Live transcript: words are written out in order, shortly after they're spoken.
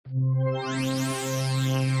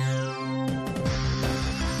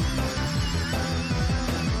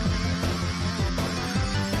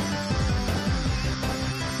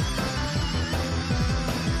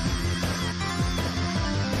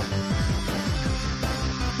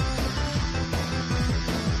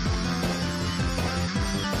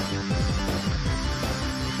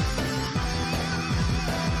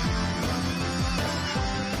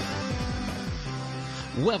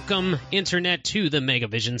Welcome, Internet, to the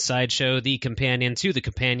Megavision Sideshow, the companion to the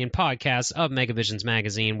companion podcast of Megavision's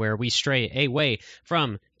magazine, where we stray away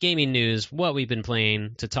from gaming news, what we've been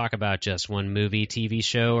playing, to talk about just one movie, TV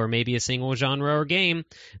show, or maybe a single genre or game.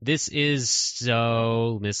 This is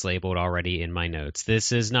so mislabeled already in my notes.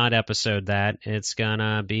 This is not episode that. It's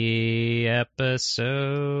gonna be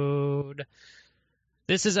episode...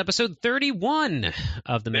 This is episode 31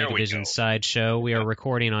 of the Megavision Sideshow. We are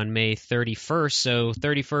recording on May 31st, so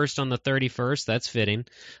 31st on the 31st, that's fitting.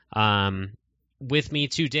 With me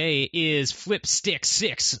today is Flipstick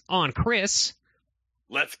 6 on Chris.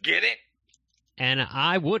 Let's get it. And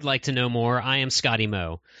I would like to know more. I am Scotty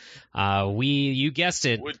Moe. You guessed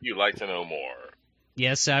it. Would you like to know more?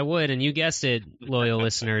 Yes, I would, and you guessed it, loyal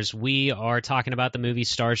listeners. We are talking about the movie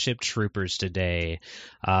Starship Troopers today.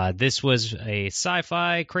 This was a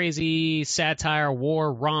sci-fi, crazy satire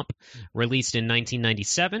war romp released in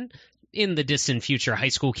 1997. In the distant future, high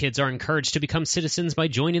school kids are encouraged to become citizens by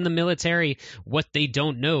joining the military. What they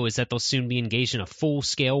don't know is that they'll soon be engaged in a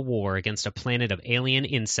full-scale war against a planet of alien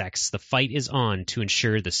insects. The fight is on to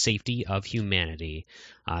ensure the safety of humanity.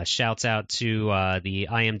 Shouts out to the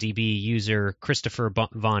IMDb user Christopher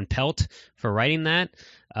Von Pelt for writing that.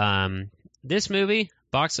 This movie...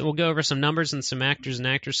 We'll go over some numbers and some actors and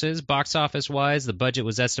actresses. Box office-wise, the budget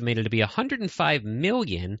was estimated to be $105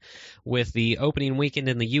 million, with the opening weekend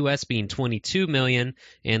in the U.S. being $22 million,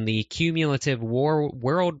 and the cumulative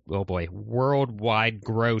worldwide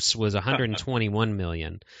gross was $121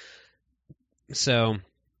 million. So,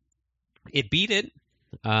 it beat it.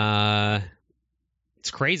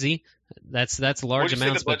 It's crazy. That's large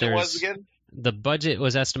amounts. What did you say the budget was again? The budget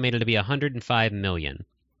was estimated to be $105 million.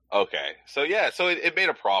 Okay, so it made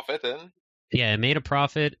a profit then. Yeah, it made a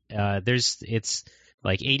profit. It's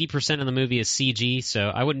like 80% of the movie is CG, so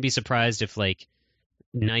I wouldn't be surprised if like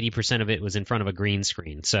 90% of it was in front of a green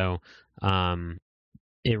screen. So,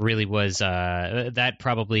 it really was that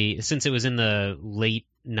probably, since it was in the late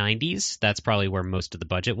 90s, that's probably where most of the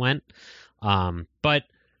budget went. But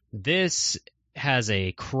this has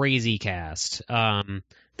a crazy cast.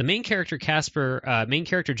 The main character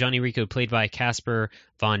Johnny Rico, played by Casper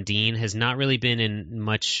Von Dien, has not really been in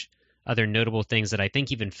much other notable things that I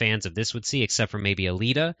think even fans of this would see, except for maybe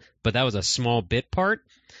Alita, but that was a small bit part.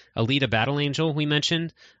 Alita Battle Angel, we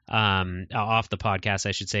mentioned, off the podcast,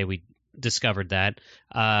 I should say, we discovered that.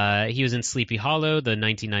 He was in Sleepy Hollow, the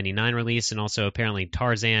 1999 release, and also apparently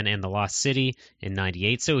Tarzan and the Lost City in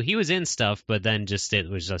 98. So he was in stuff, but then it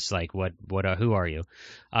was just like, who are you?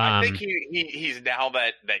 I think he's now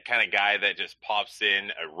that kind of guy that just pops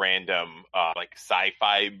in a random like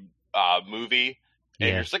sci-fi movie, and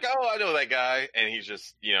you're just like, oh, I know that guy, and he's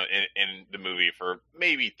just in the movie for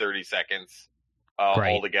maybe 30 seconds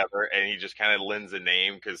altogether, and he just kind of lends a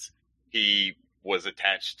name because he was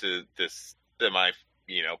attached to this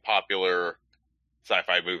popular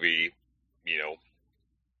sci-fi movie,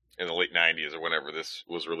 in the late 90s or whenever this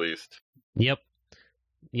was released. Yep.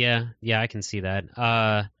 Yeah, I can see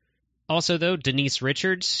that. Also, though, Denise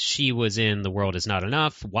Richards, she was in The World Is Not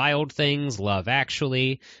Enough, Wild Things, Love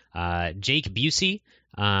Actually, Jake Busey,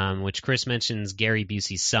 which Chris mentions Gary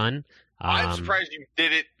Busey's son. I'm surprised you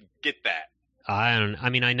didn't get that.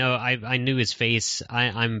 I knew his face.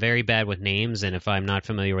 I'm very bad with names, and if I'm not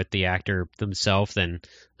familiar with the actor themselves, then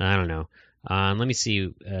I don't know. Let me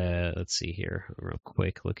see. Let's see here real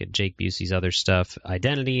quick. Look at Jake Busey's other stuff.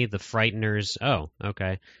 Identity, The Frighteners. Oh,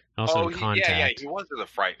 okay. Also in Contact. Yeah, he was in The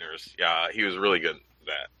Frighteners. Yeah, he was really good at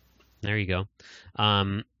that. There you go.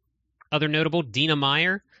 Other notable, Dina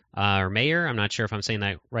Meyer, or Mayer. I'm not sure if I'm saying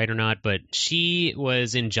that right or not, but she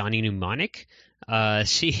was in Johnny Mnemonic.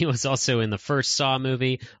 She was also in the first Saw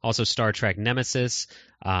movie, also Star Trek Nemesis,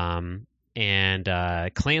 and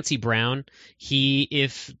Clancy Brown.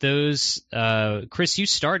 Chris, you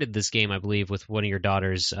started this game, I believe, with one of your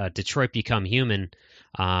daughters, Detroit Become Human.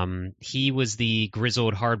 He was the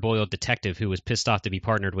grizzled, hard-boiled detective who was pissed off to be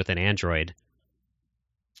partnered with an android.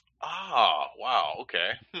 Oh, wow,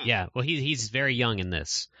 okay. Yeah, well, he's very young in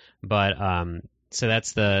this, but so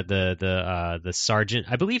that's the sergeant.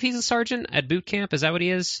 I believe he's a sergeant at boot camp. Is that what he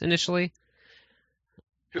is initially?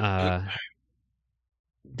 He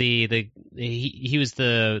was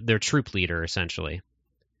their troop leader essentially,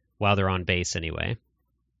 while they're on base anyway.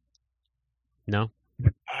 No.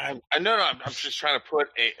 I'm just trying to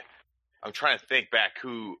I'm trying to think back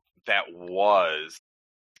who that was,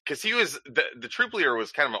 because he was the troop leader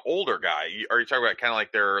was kind of an older guy. Are you talking about kind of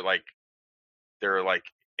like their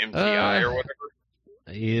MTI or whatever?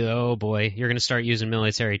 Oh boy, you're going to start using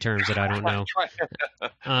military terms that I don't know.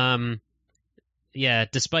 Yeah,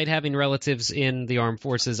 despite having relatives in the armed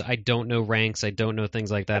forces, I don't know ranks. I don't know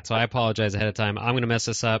things like that. So I apologize ahead of time. I'm going to mess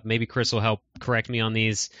this up. Maybe Chris will help correct me on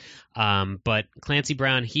these. But Clancy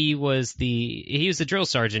Brown, he was the drill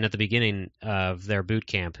sergeant at the beginning of their boot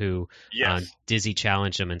camp who Yes. Dizzy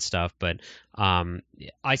challenged him and stuff. But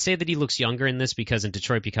I say that he looks younger in this because in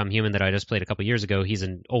Detroit Become Human that I just played a couple years ago, he's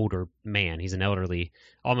an older man. He's an elderly,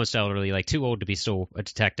 almost elderly, like too old to be still a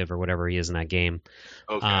detective or whatever he is in that game.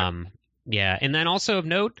 Okay. Yeah, and then also of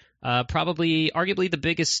note, probably arguably the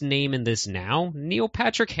biggest name in this now, Neil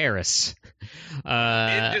Patrick Harris.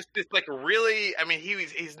 It's like really. I mean,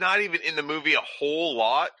 he's not even in the movie a whole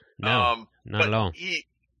lot. No, not at all.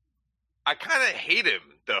 I kind of hate him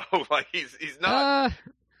though. Like he's not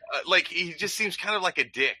like he just seems kind of like a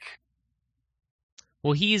dick.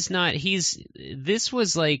 Well, he's not. This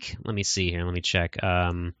was like. Let me see here. Let me check.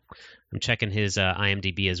 I'm checking his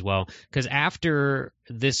IMDb as well because after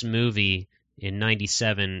this movie in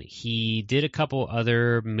 '97, he did a couple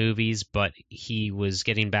other movies, but he was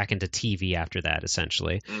getting back into TV after that,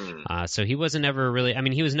 essentially. So he wasn't ever really. I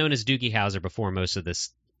mean, he was known as Doogie Howser before most of this.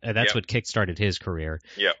 That's what kickstarted his career.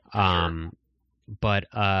 Yep. Sure. But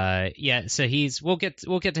yeah, so we'll get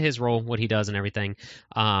to his role, what he does, and everything.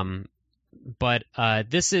 But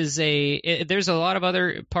this is there's a lot of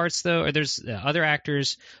other parts though, or there's other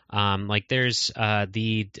actors. Like there's what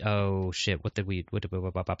did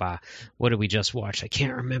we just watch? I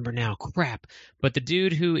can't remember now. Crap. But the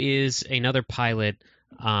dude who is another pilot.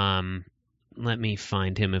 Let me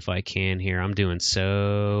find him if I can here. I'm doing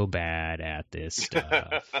so bad at this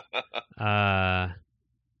stuff.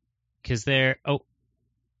 Because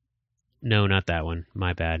no, not that one.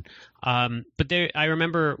 My bad. But I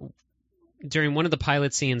remember during one of the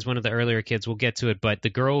pilot scenes, one of the earlier kids, we'll get to it, but the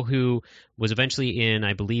girl who was eventually in,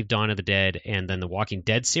 I believe, Dawn of the Dead and then the Walking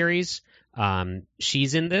Dead series,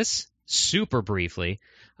 she's in this super briefly.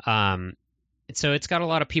 So it's got a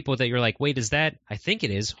lot of people that you're like, wait, is that? I think it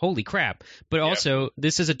is. Holy crap. But also,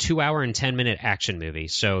 this is a 2 hour and 10-minute action movie.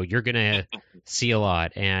 So you're going to see a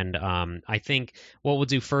lot. And I think what we'll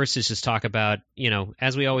do first is just talk about,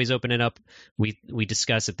 as we always open it up, we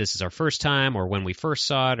discuss if this is our first time or when we first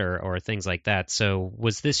saw it or things like that. So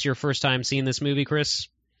was this your first time seeing this movie, Chris?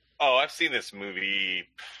 Oh, I've seen this movie,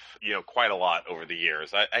 quite a lot over the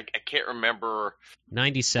years. I can't remember.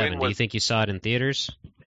 97. Do you think you saw it in theaters?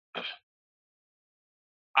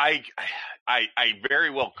 I very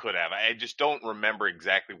well could have. I just don't remember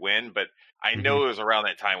exactly when, but I know it was around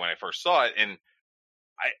that time when I first saw it, and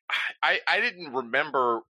I didn't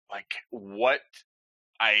remember like what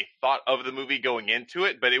I thought of the movie going into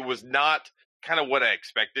it, but it was not kind of what I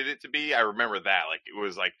expected it to be. I remember that. Like it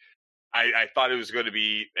was like I thought it was going to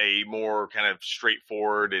be a more kind of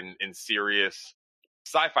straightforward and serious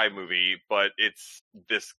sci-fi movie, but it's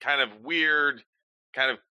this kind of weird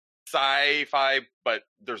kind of sci-fi, but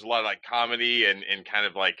there's a lot of like comedy and kind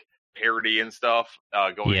of like parody and stuff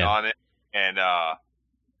going on it. And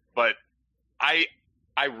but I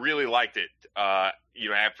really liked it.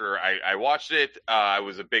 After I watched it, I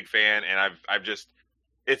was a big fan, and I've just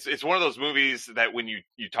it's one of those movies that when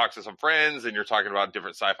you talk to some friends and you're talking about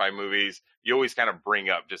different sci-fi movies, you always kind of bring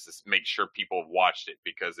up just to make sure people have watched it,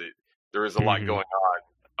 because there is a lot going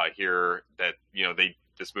on here that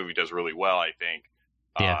this movie does really well, I think.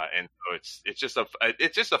 And so it's just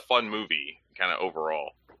a fun movie kind of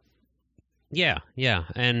overall. Yeah.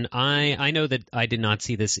 And I know that I did not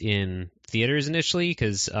see this in theaters initially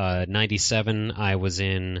because 97 I was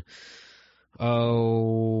in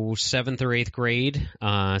 7th or 8th grade.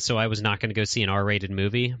 So I was not going to go see an R-rated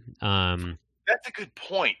movie. That's a good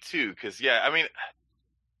point too, because I mean,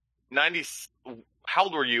 how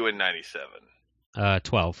old were you in 97?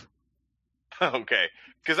 12. Okay,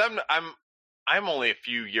 because I'm only a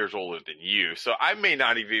few years older than you, so I may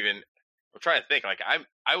not have even. I'm trying to think. Like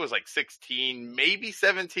I was like 16, maybe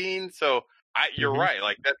 17. So you're right.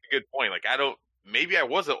 Like that's a good point. Like maybe I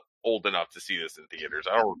wasn't old enough to see this in theaters.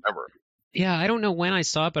 I don't remember. Yeah, I don't know when I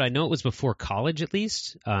saw it, but I know it was before college at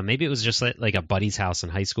least. Maybe it was just like a buddy's house in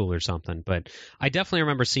high school or something. But I definitely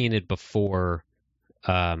remember seeing it before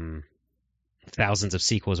thousands of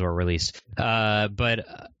sequels were released.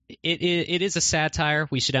 But it is a satire.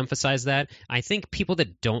 We should emphasize that. I think people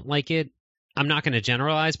that don't like it, I'm not going to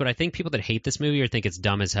generalize, but I think people that hate this movie or think it's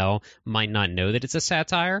dumb as hell might not know that it's a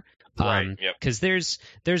satire. Right. Yep. Because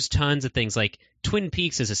there's tons of things like Twin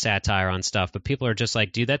Peaks is a satire on stuff, but people are just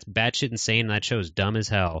like, dude, that's batshit insane. That show's dumb as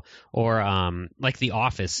hell. Or like The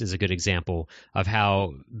Office is a good example of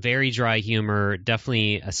how very dry humor,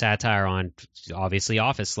 definitely a satire on obviously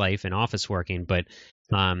office life and office working, but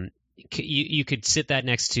you could sit that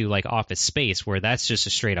next to like Office Space, where that's just a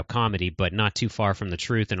straight up comedy, but not too far from the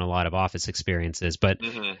truth in a lot of Office experiences. But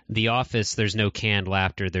The Office, there's no canned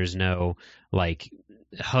laughter, there's no like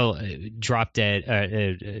drop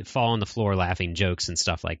dead, fall on the floor laughing jokes and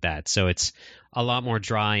stuff like that. So it's a lot more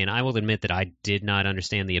dry. And I will admit that I did not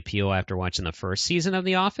understand the appeal after watching the first season of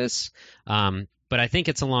The Office. But I think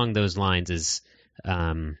it's along those lines. Is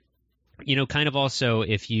kind of also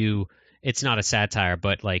it's not a satire,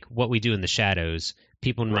 but like What We Do in the Shadows,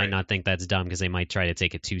 people might not think that's dumb because they might try to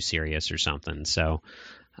take it too serious or something. So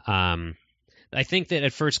I think that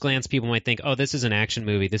at first glance, people might think, oh, this is an action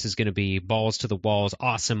movie. This is going to be balls to the walls,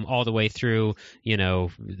 awesome all the way through,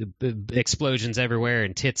 explosions everywhere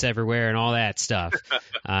and tits everywhere and all that stuff.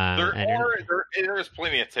 There's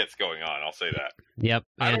plenty of tits going on. I'll say that. Yep.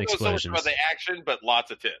 I don't know explosions. so much about the action, but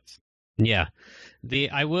lots of tits. Yeah.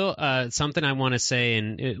 I will something I want to say,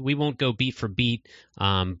 and we won't go beat for beat,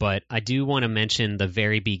 but I do want to mention the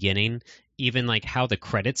very beginning, even like how the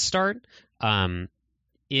credits start.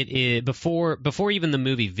 It is before even the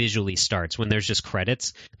movie visually starts, when there's just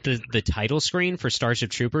credits, the title screen for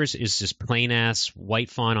Starship Troopers is just plain ass white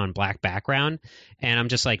font on black background, and I'm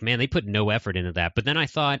just like, man, they put no effort into that. But then I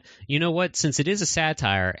thought, you know what? Since it is a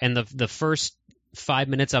satire, and the first 5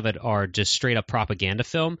 minutes of it are just straight up propaganda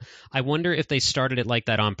film, I wonder if they started it like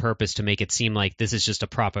that on purpose to make it seem like this is just a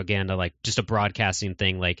propaganda, like just a broadcasting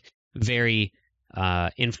thing, like very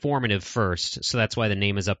informative first. So that's why the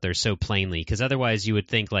name is up there so plainly, because otherwise you would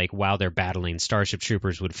think like while they're battling, Starship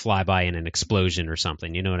Troopers would fly by in an explosion or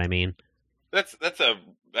something. You know what I mean? That's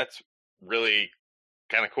really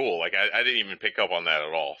kind of cool. Like I didn't even pick up on that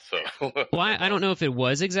at all. So well, I don't know if it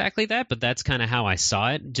was exactly that, but that's kind of how I saw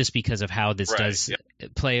it, just because of how this does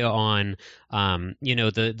play on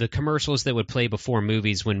the commercials that would play before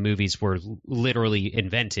movies, when movies were literally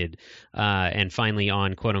invented, and finally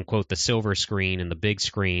on quote unquote the silver screen and the big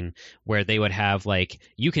screen, where they would have like,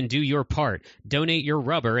 you can do your part, donate your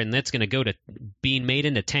rubber, and that's going to go to being made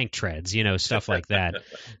into tank treads, stuff like that.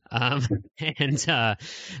 But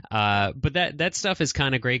that stuff is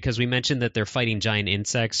kind of great, because we mentioned that they're fighting giant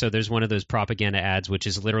insects. So there's one of those propaganda ads which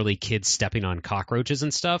is literally kids stepping on cockroaches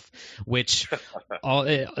and stuff, which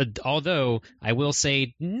although I will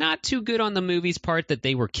say not too good on the movie's part that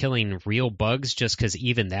they were killing real bugs, just because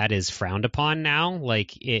even that is frowned upon now.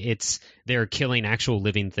 Like they're killing actual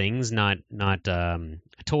living things, not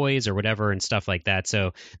toys or whatever and stuff like that.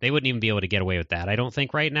 So they wouldn't even be able to get away with that, I don't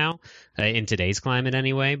think, right now, in today's climate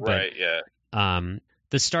anyway. But,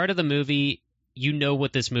 the start of the movie,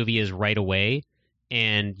 what this movie is right away,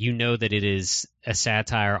 and that it is a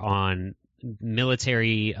satire on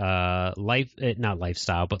military not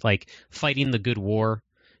lifestyle, but like fighting the good war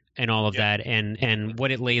and all of that. And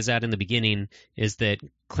what it lays out in the beginning is that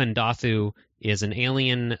Klendathu is an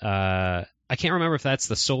alien. I can't remember if that's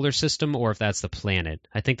the solar system or if that's the planet.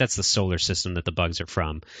 I think that's the solar system that the bugs are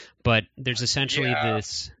from. But there's essentially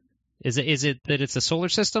this. Is it that it's a solar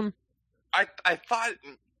system? I thought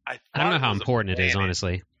I don't know how important it is,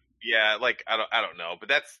 honestly. Yeah, like I don't know, but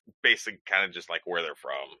that's basically kind of just like where they're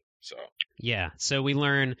from. So so we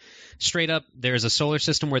learn straight up there's a solar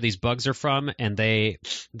system where these bugs are from, and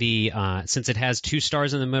since it has 2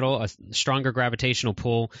 stars in the middle, a stronger gravitational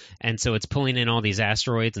pull, and so it's pulling in all these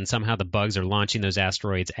asteroids, and somehow the bugs are launching those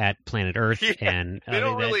asteroids at planet Earth. And they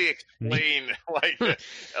don't really explain like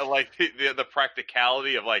the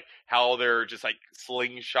practicality of like how they're just like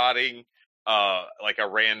slingshotting like a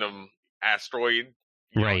random asteroid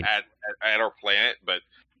at our planet, but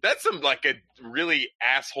that's some like a really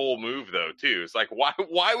asshole move though too. It's like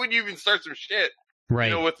why would you even start some shit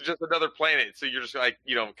with just another planet? So you're just like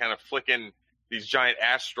kind of flicking these giant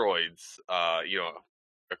asteroids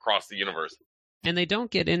across the universe. And they don't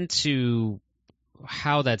get into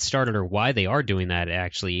how that started or why they are doing that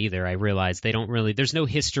actually either. I realize they don't really. There's no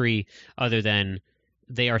history other than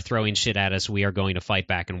they are throwing shit at us. We are going to fight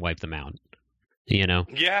back and wipe them out.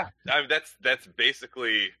 Yeah, I mean, that's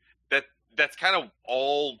basically that. That's kind of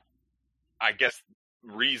all, I guess,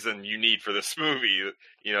 reason you need for this movie.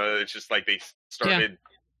 It's just like they started,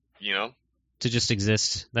 to just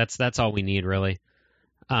exist. That's all we need, really.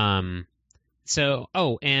 So,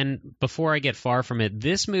 and before I get far from it,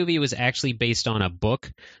 this movie was actually based on a book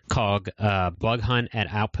called Bug Hunt at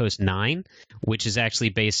Outpost 9, which is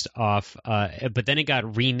actually based off, but then it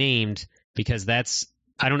got renamed because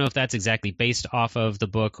I don't know if that's exactly based off of the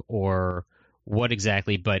book or what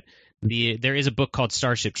exactly, but there is a book called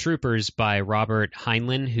Starship Troopers by Robert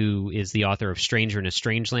Heinlein, who is the author of Stranger in a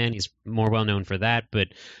Strange Land. He's more well known for that, but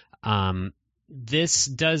This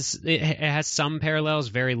it has some parallels,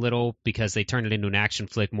 very little, because they turned it into an action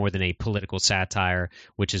flick more than a political satire,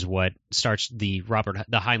 which is what the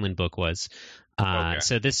Heinlein book was. Okay.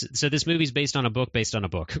 So this movie's based on a book based on a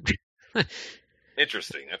book.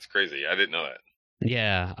 Interesting. That's crazy. I didn't know that.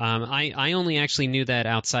 Yeah, I only actually knew that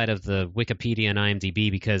outside of the Wikipedia and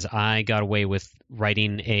IMDb because I got away with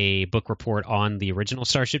writing a book report on the original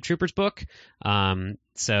Starship Troopers book.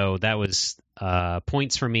 So that was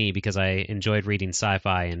points for me because I enjoyed reading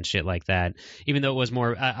sci-fi and shit like that. Even though it was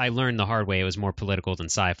more, I learned the hard way, it was more political than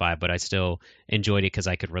sci-fi, but I still enjoyed it because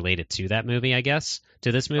I could relate it to that movie, I guess,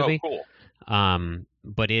 to this movie. Oh, cool.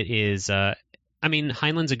 But it is. I mean,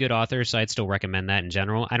 Heinlein's a good author, so I'd still recommend that in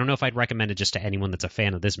general. I don't know if I'd recommend it just to anyone that's a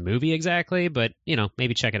fan of this movie exactly, but,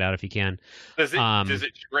 maybe check it out if you can. Does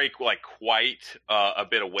it stray quite a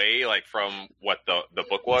bit away from what the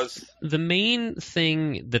book was? The main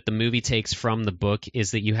thing that the movie takes from the book is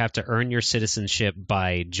that you have to earn your citizenship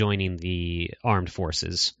by joining the armed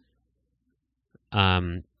forces,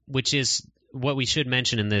 which is what we should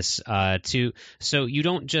mention in this too. So you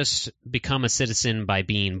don't just become a citizen by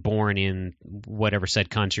being born in whatever said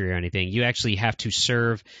country or anything. You actually have to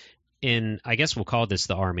serve in, I guess we'll call this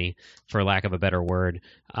the Army for lack of a better word.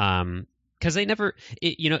 Because they never,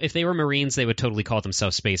 if they were Marines, they would totally call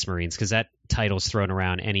themselves Space Marines because that title's thrown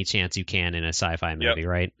around any chance you can in a sci-fi movie,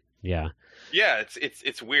 right? Yeah. Yeah,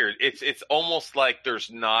 it's weird. It's almost like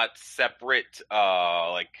there's not separate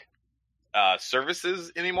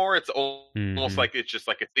services anymore. It's almost like it's just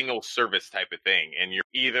like a single service type of thing, and you're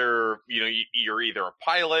either a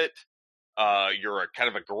pilot, you're a kind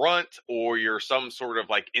of a grunt, or you're some sort of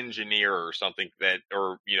engineer or something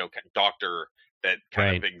or doctor that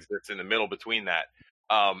kind of exists in the middle between that.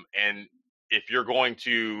 And if you're going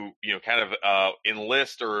to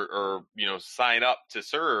enlist or sign up to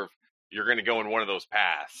serve, you're going to go in one of those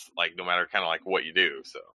paths, no matter kind of what you do.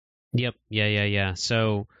 So yep, yeah.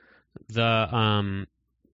 So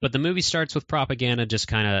but the movie starts with propaganda just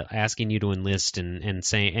kind of asking you to enlist and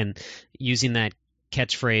saying and using that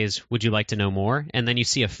catchphrase, "Would you like to know more?" And then you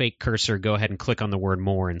see a fake cursor go ahead and click on the word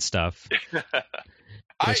 "more" and stuff,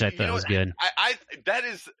 which I thought was good. That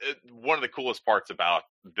is one of the coolest parts about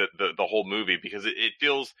the whole movie because it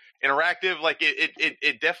feels interactive.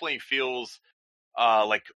 It definitely feels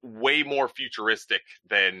way more futuristic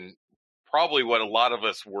than probably what a lot of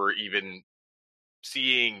us were even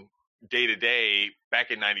seeing day to day back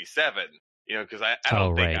in '97, because I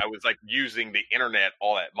don't think I was using the internet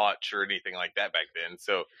all that much or anything like that back then.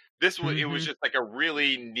 So this was it was just a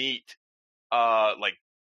really neat, I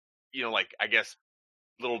guess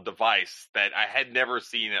little device that I had never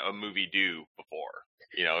seen a movie do before.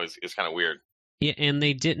 It's kind of weird. Yeah, and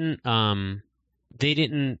they didn't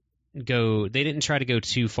try to go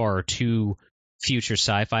too far or too future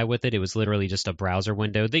sci-fi with it. It was literally just a browser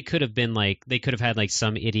window. They could have had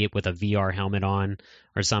some idiot with a VR helmet on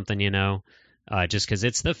or something, just because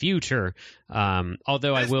it's the future.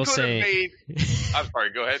 Although I will say, I'm sorry.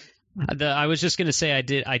 Go ahead. I was just gonna say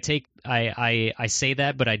I say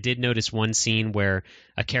that, but I did notice one scene where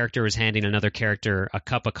a character was handing another character a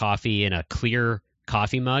cup of coffee in a clear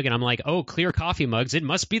coffee mug, and I'm like, oh, clear coffee mugs, it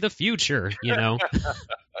must be the future,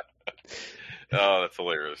 Oh, that's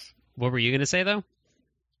hilarious. What were you going to say, though?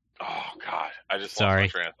 Oh, God. I just lost my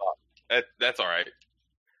train of thought. That's all right.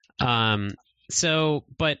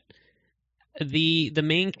 But the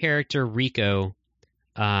main character, Rico,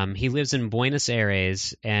 he lives in Buenos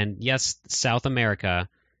Aires, and yes, South America,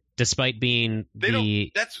 despite being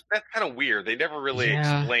that's kind of weird. They never really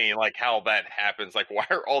explain, how that happens. Why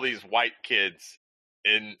are all these white kids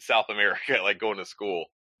in South America, going to school?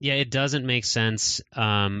 Yeah, it doesn't make sense.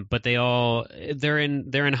 But they're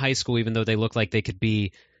in high school, even though they look like they could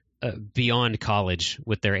be beyond college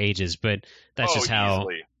with their ages. But that's just how.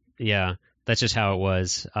 Easily. Yeah, that's just how it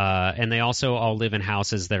was. And they also all live in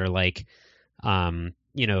houses that are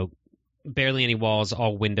barely any walls,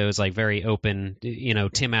 all windows, very open.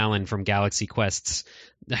 Tim Allen from Galaxy Quest's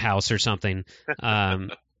house or something. I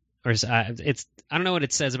don't know what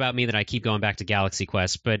it says about me that I keep going back to Galaxy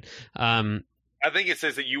Quest, but. I think it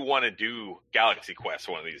says that you want to do Galaxy Quest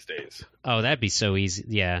one of these days. Oh, that'd be so easy.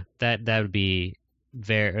 Yeah, that would be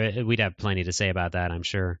we'd have plenty to say about that, I'm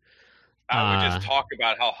sure. I would just talk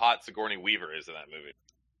about how hot Sigourney Weaver is in that movie.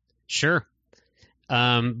 Sure.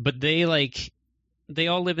 But they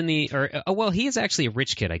all live in he is actually a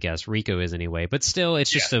rich kid, I guess. Rico is anyway, but still it's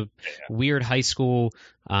just a weird high school.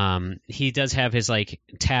 He does have his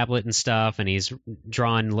tablet and stuff, and he's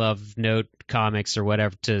drawing love note comics or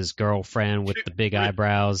whatever to his girlfriend with the big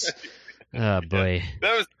eyebrows. Oh boy.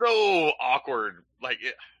 That was so awkward.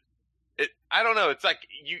 I don't know. It's like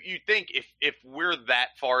you think if we're that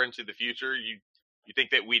far into the future, you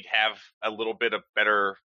think that we'd have a little bit of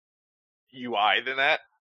better UI than that.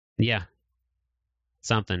 Yeah.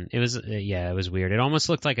 Something. It was it was weird. It almost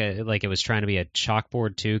looked like it was trying to be a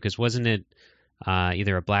chalkboard too, because wasn't it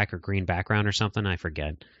either a black or green background or something? I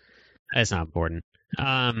forget. That's not important.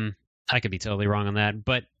 I could be totally wrong on that.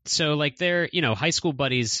 But so like they're high school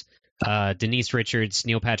buddies, Denise Richards,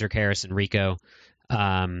 Neil Patrick Harris, and Rico,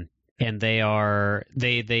 and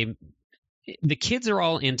the kids are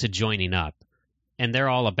all into joining up, and they're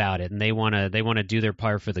all about it, and they want to do their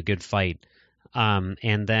part for the good fight.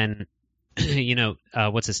 And then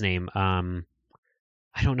what's his name?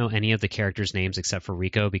 I don't know any of the characters' names except for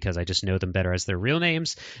Rico because I just know them better as their real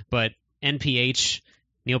names. But NPH,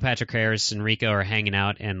 Neil Patrick Harris, and Rico are hanging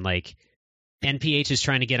out, and like NPH is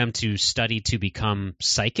trying to get him to study to become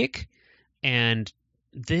psychic, and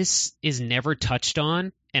this is never touched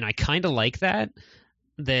on, and I kind of like that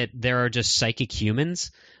there are just psychic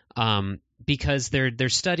humans. Because they're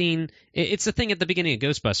studying. It's the thing at the beginning of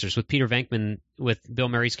Ghostbusters with Peter Venkman, with Bill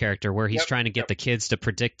Murray's character, where he's trying to get the kids to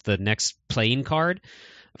predict the next playing card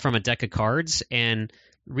from a deck of cards, and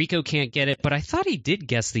Rico can't get it. But I thought he did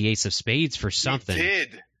guess the Ace of Spades for something. He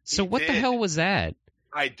did. So what the hell was that?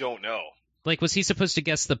 I don't know. Like, was he supposed to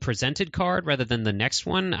guess the presented card rather than the next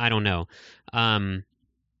one? I don't know.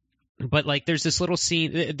 But like, there's this little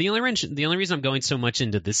scene. The only reason I'm going so much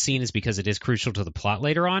into this scene is because it is crucial to the plot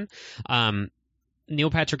later on. Neil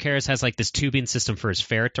Patrick Harris has like this tubing system for his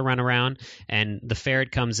ferret to run around, and the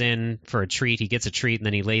ferret comes in for a treat. He gets a treat, and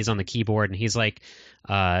then he lays on the keyboard, and he's like,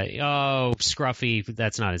 "Oh, Scruffy,"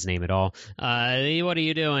 that's not his name at all. What are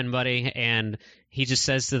you doing, buddy? And he just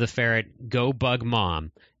says to the ferret, "Go bug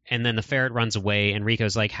mom." And then the ferret runs away, and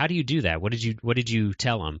Rico's like, "How do you do that? What did you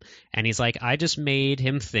tell him?" And he's like, "I just made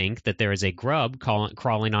him think that there is a grub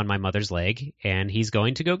crawling on my mother's leg, and he's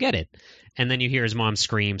going to go get it." And then you hear his mom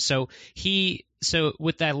scream. So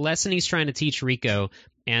with that lesson he's trying to teach Rico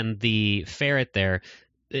and the ferret there,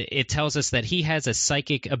 it tells us that he has a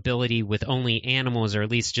psychic ability with only animals, or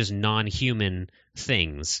at least just non-human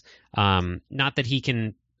things. Not that he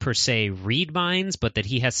can per se read minds, but that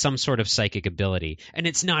he has some sort of psychic ability, and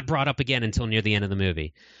it's not brought up again until near the end of the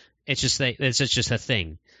movie. It's just a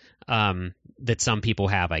thing that some people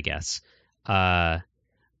have, I guess. But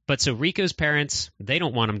so Rico's parents, they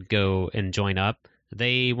don't want him to go and join up.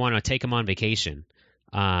 They want to take him on vacation.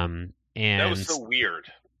 And that was so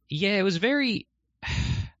weird. Yeah, it was very.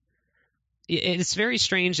 It's very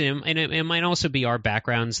strange, and it might also be our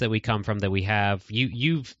backgrounds that we come from, that we have.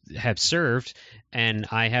 You have served, and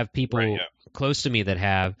I have people close to me that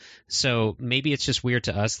have. So maybe it's just weird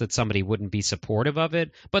to us that somebody wouldn't be supportive of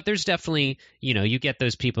it. But there's definitely, you get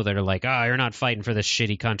those people that are like, you're not fighting for this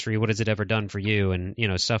shitty country. What has it ever done for you? And,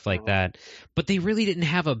 stuff like that. But they really didn't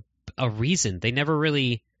have a reason. They never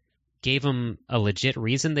really gave them a legit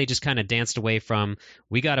reason. They just kind of danced away from,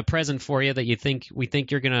 we got a present for you that we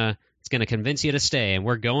think it's going to convince you to stay, and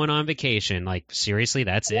we're going on vacation. Like, seriously,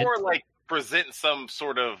 that's it? Or, like, present some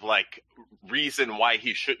sort of, like, reason why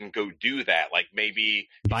he shouldn't go do that. Like, maybe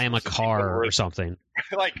buy him a car or something.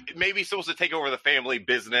 Like, maybe he's supposed to take over the family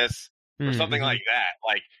business or something like that.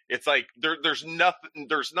 Like, it's like there's not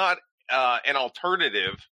an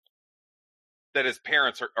alternative that his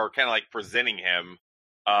parents are kind of, like, presenting him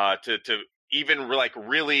to even, like,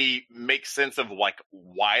 really make sense of, like,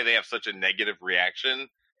 why they have such a negative reaction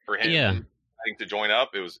for him having to join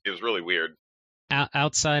up. It was really weird.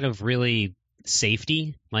 Outside of really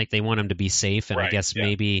safety, like they want him to be safe, and I guess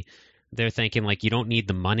maybe they're thinking like, you don't need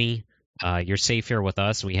the money. You're safe here with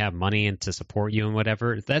us. We have money and to support you and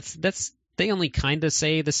whatever. That's they only kind of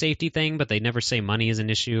say the safety thing, but they never say money is an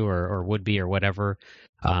issue or would be or whatever.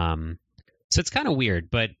 So it's kind of weird,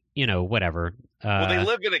 but whatever. Well, they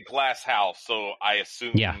live in a glass house, so I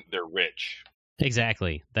assume they're rich.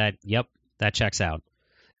 Exactly. That checks out.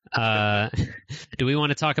 Do we want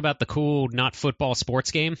to talk about the cool not football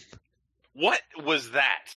sports game? What was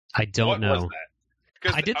that? I don't know. Was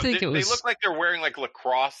that? I did think it was. They look like they're wearing like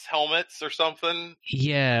lacrosse helmets or something.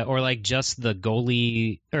 Yeah, or like just the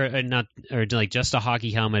goalie, or not, or like just a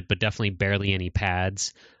hockey helmet, but definitely barely any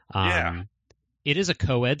pads. It is a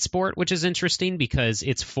co-ed sport, which is interesting because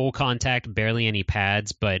it's full contact, barely any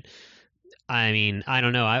pads. But I mean, I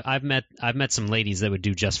don't know. I've met some ladies that would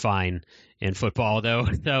do just fine in football, though.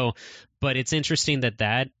 So, but it's interesting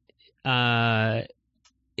that and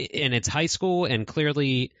it's high school, and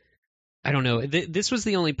clearly, I don't know. This was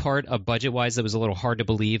the only part of budget-wise that was a little hard to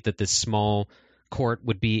believe that this small court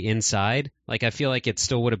would be inside. Like, I feel like it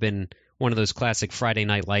still would have been one of those classic Friday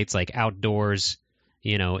Night Lights, like outdoors,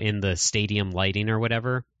 in the stadium lighting or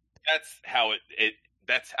whatever. that's how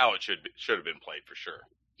it should have been played for sure.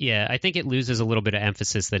 Yeah, I think it loses a little bit of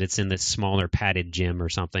emphasis that it's in this smaller padded gym or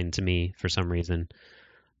something to me for some reason.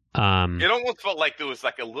 It almost felt like there was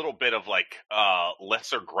like a little bit of like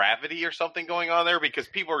lesser gravity or something going on there because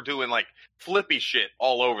people are doing like flippy shit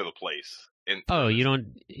all over the place. You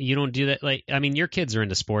don't do that? Like, I mean, your kids are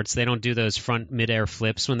into sports. They don't do those front midair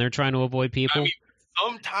flips when they're trying to avoid people. I mean,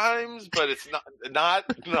 sometimes, but it's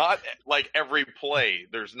not like every play.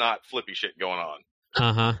 There's not flippy shit going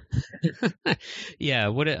on. Yeah.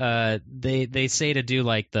 What they say to do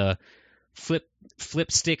like the flip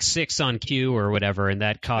stick 6 on cue or whatever, and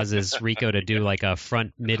that causes Rico to do like a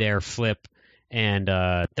front midair flip and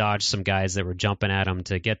dodge some guys that were jumping at him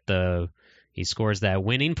to get he scores that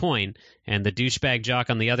winning point, and the douchebag jock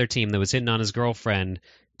on the other team that was hitting on his girlfriend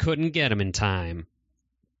couldn't get him in time.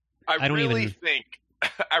 I really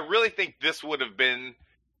think this would have been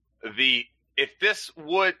if this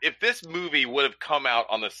movie would have come out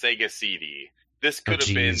on the Sega CD, this could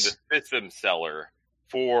have been the system seller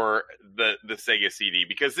for the Sega CD,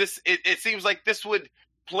 because it seems like this would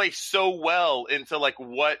play so well into like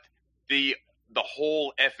what the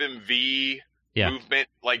whole FMV movement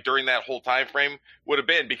like during that whole time frame would have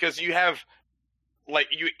been, because you have like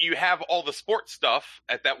you have all the sports stuff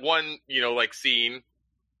at that one like scene.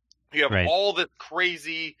 You have all this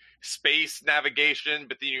crazy space navigation,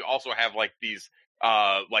 but then you also have like these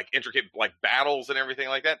like intricate like battles and everything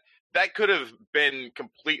like that. That could have been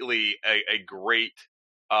completely a great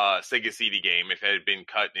Sega CD game if it had been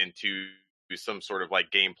cut into some sort of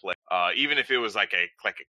like gameplay. Even if it was like a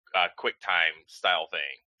quick time style thing,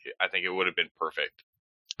 I think it would have been perfect.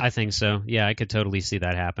 I think so. Yeah, I could totally see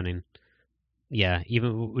that happening. Yeah,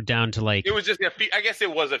 even down to like... It was just I guess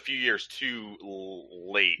it was a few years too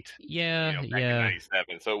late. Yeah, back in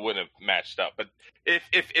 97, so it wouldn't have matched up. But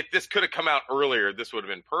if this could have come out earlier, this would have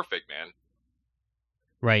been perfect, man.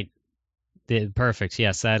 Right. Perfect.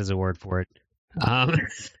 Yes, that is a word for it. Well,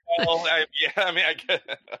 I guess.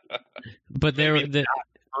 But not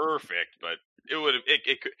perfect, but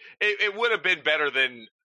it would have been better than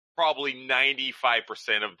probably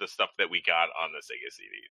 95% of the stuff that we got on the Sega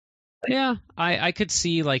CD. Yeah, I could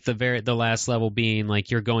see like the last level being like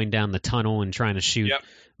you're going down the tunnel and trying to shoot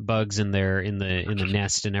bugs in the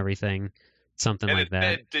nest and everything, something and like that.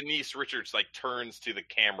 And Denise Richards like turns to the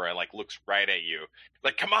camera and like looks right at you,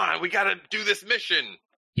 like, "Come on, we got to do this mission.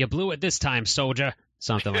 You blew it this time, soldier."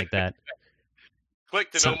 Something like that.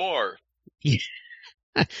 Click to know more.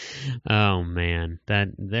 Oh man,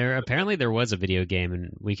 apparently there was a video game,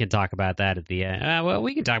 and we can talk about that at the end. Well,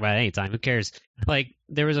 we can talk about it anytime. Who cares? Like,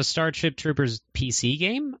 there was a Starship Troopers PC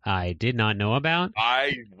game I did not know about.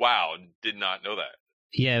 Did not know that.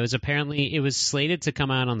 Yeah, it was slated to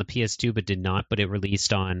come out on the PS2, but did not. But it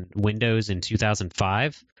released on Windows in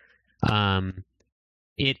 2005.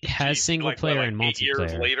 It has single player and multiplayer. 8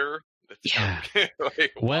 years later. Yeah.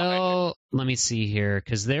 Well, let me see here,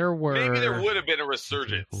 because maybe there would have been a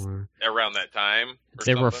resurgence around that time.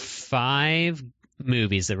 There were 5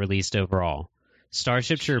 movies that released overall: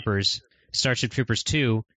 Starship Troopers, Starship Troopers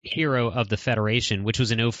 2, Hero of the Federation, which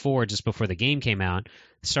was in 2004, just before the game came out;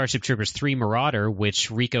 Starship Troopers 3, Marauder,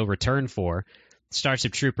 which Rico returned for;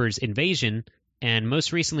 Starship Troopers Invasion, and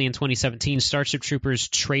most recently in 2017, Starship Troopers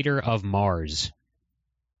Traitor of Mars.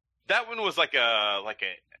 That one was like a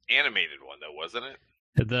animated one, though, wasn't it?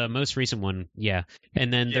 The most recent one, yeah.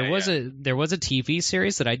 And then there was a TV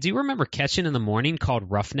series that I do remember catching in the morning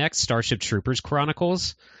called Roughneck Starship Troopers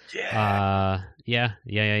Chronicles. Yeah.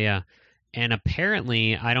 Yeah. And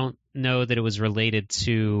apparently, I don't know that it was related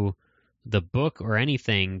to the book or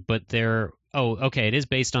anything, but it is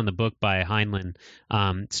based on the book by Heinlein.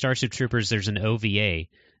 Starship Troopers, there's an OVA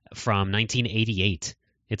from 1988.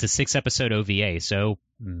 It's a 6-episode OVA, so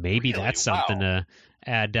maybe that's something to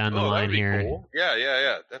add down the line here. Cool.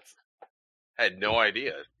 Yeah. I had no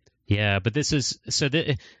idea. Yeah, but this is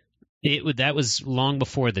that was long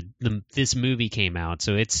before this movie came out,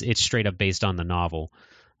 so it's straight up based on the novel.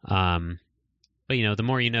 But the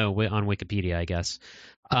more you know on Wikipedia, I guess.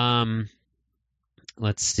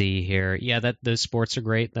 Let's see here. Yeah, those sports are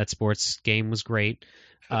great. That sports game was great.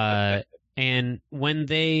 And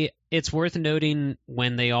it's worth noting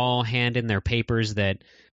when they all hand in their papers that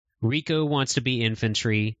Rico wants to be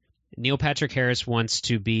infantry. Neil Patrick Harris wants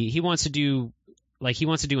to do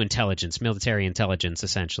intelligence, military intelligence,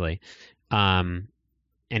 essentially. And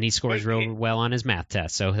he scores real well on his math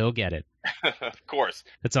test, so he'll get it. Of course.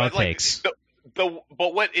 That's all it takes. But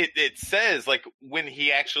what it says, like when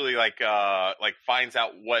he actually like finds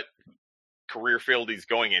out what career field he's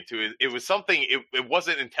going into. It was something. It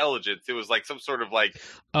wasn't intelligence. It was like some sort of like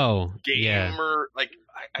game or like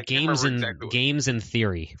I can't remember exactly. Games in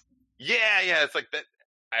theory. Yeah, it's like that.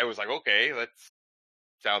 I was like, okay, that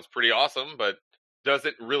sounds pretty awesome, but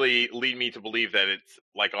doesn't really lead me to believe that it's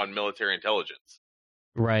like on military intelligence.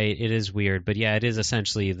 Right, it is weird, but yeah, it is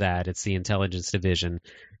essentially that. It's the intelligence division,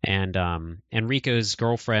 and Rico's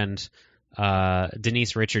girlfriend,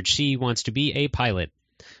 Denise Richards, she wants to be a pilot,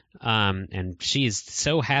 and she's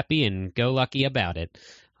so happy and go lucky about it.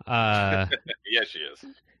 Yeah, she is.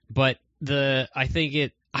 But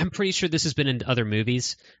I'm pretty sure this has been in other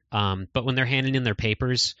movies. But when they're handing in their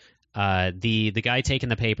papers, the guy taking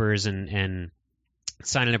the papers and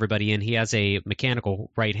signing everybody in, he has a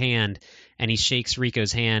mechanical right hand, and he shakes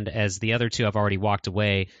Rico's hand as the other two have already walked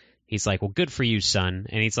away. He's like, well, good for you, son.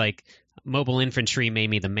 And he's like, mobile infantry made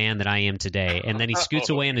me the man that I am today. And then he scoots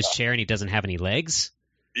away in his chair, and he doesn't have any legs.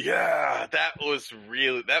 Yeah, that was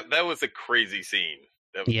really that was a crazy scene.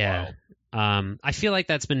 That was wild. I feel like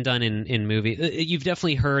that's been done in movie. You've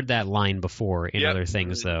definitely heard that line before in other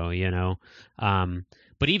things, though, you know.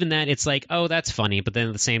 But even that, it's like, oh, that's funny. But then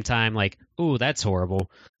at the same time, like, ooh, that's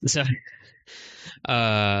horrible. So,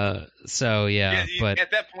 yeah. But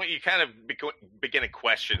at that point, you kind of begin to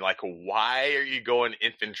question, like, why are you going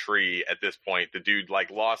infantry at this point? The dude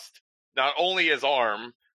like lost not only his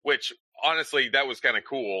arm, which honestly that was kind of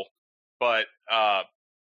cool, but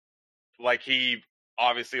like he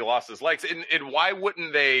obviously lost his legs. And why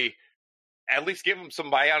wouldn't they at least give him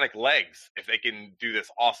some bionic legs if they can do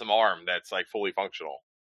this awesome arm that's like fully functional?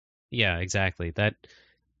 Yeah, exactly.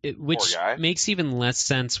 Which makes even less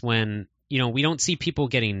sense when, you know, we don't see people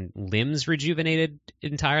getting limbs rejuvenated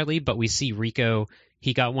entirely, but we see Rico,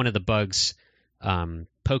 he got one of the bugs,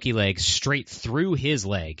 pokey legs straight through his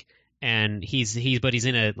leg. And he's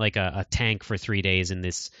in a tank for 3 days in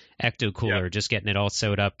this ecto cooler, just getting it all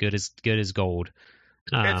sewed up, good as gold.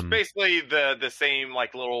 It's basically the same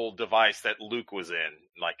like little device that Luke was in,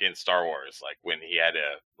 like in Star Wars, like when he had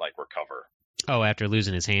to like recover. Oh, after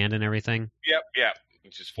losing his hand and everything. Yep.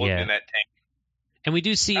 He's just floating in that tank. And we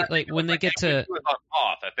do see like when they get to. He was on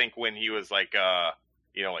Hoth, I think when he was like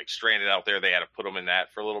like stranded out there, they had to put him in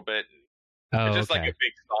that for a little bit. It's just like a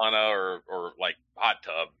big sauna or like hot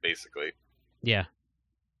tub, basically. Yeah.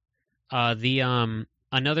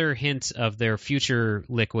 Another hint of their future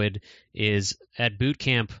liquid is at boot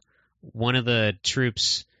camp, one of the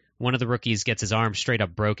rookies gets his arm straight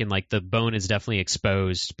up broken. Like the bone is definitely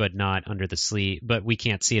exposed, but not under the sleeve. But we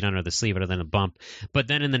can't see it under the sleeve other than a bump. But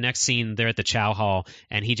then in the next scene, they're at the chow hall,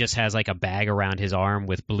 and he just has like a bag around his arm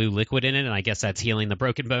with blue liquid in it, and I guess that's healing the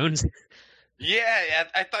broken bones. Yeah,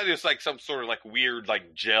 I thought it was like some sort of like weird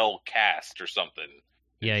like gel cast or something.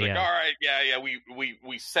 Yeah. All right,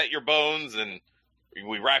 we set your bones and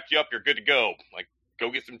we wrapped you up. You're good to go. Like,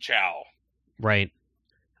 go get some chow. Right.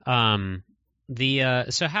 So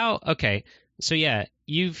yeah,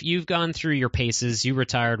 you've gone through your paces. You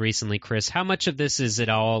retired recently, Chris. How much of this is at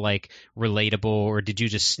all like relatable, or did you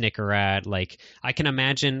just snicker at? Like, I can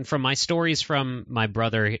imagine from my stories from my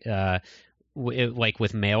brother, like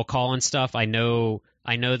with mail call and stuff. I know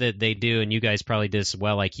that they do, and you guys probably do as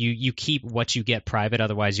well. Like you keep what you get private,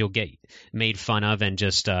 otherwise you'll get made fun of and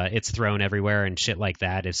just it's thrown everywhere and shit like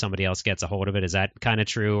that if somebody else gets a hold of it. Is that kind of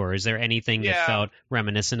true, or is there anything that felt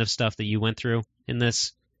reminiscent of stuff that you went through in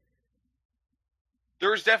this?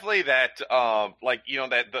 There's definitely that, like, you know,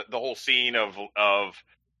 that the whole scene of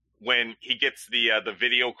when he gets the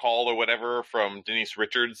video call or whatever from Denise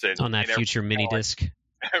Richards and on that future mini disc.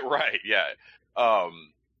 Right. Yeah.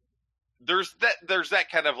 There's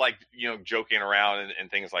that kind of like, you know, joking around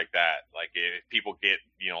and things like that. Like if people get,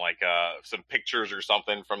 you know, like some pictures or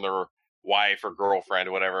something from their wife or girlfriend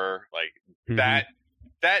or whatever, like that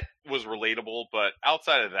was relatable. But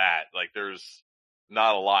outside of that, like there's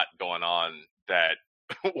not a lot going on that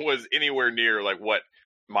was anywhere near like what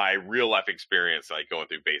my real life experience like going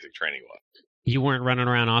through basic training was. You weren't running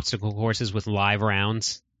around obstacle courses with live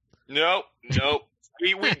rounds? Nope.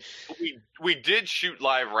 We did shoot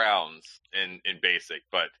live rounds in basic,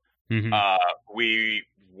 but we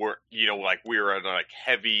were, you know, like we were in like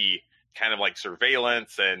heavy kind of like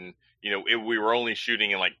surveillance, and you know we were only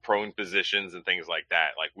shooting in like prone positions and things like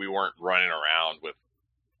that. Like we weren't running around with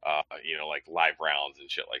you know, like live rounds and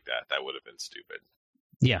shit like that. That would have been stupid.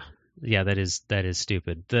 Yeah, that is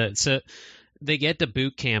stupid. So they get to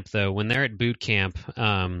boot camp though. When they're at boot camp,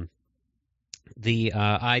 I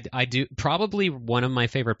do probably one of my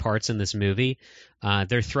favorite parts in this movie.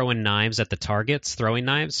 They're throwing knives at the targets, throwing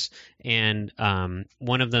knives, and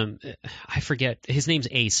one of them, I forget his name's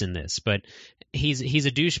Ace in this, but he's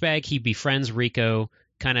a douchebag. He befriends Rico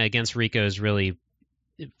kind of against Rico's really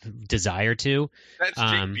desire to. That's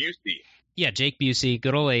Jake Busey. Yeah, Jake Busey,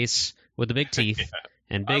 good old Ace with the big teeth.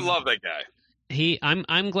 And big, I love that guy.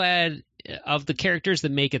 I'm glad of the characters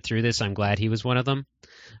that make it through this. I'm glad he was one of them.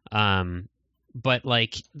 But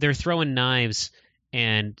like they're throwing knives,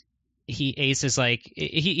 and Ace is like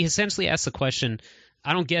he essentially asks the question,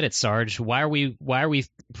 I don't get it, Sarge. Why are we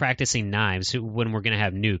practicing knives when we're going to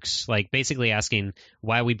have nukes? Like basically asking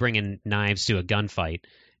why are we bringing knives to a gunfight?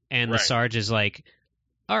 And the Sarge is like,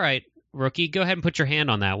 all right, rookie, go ahead and put your hand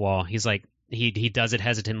on that wall. He's like, he does it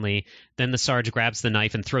hesitantly. Then the Sarge grabs the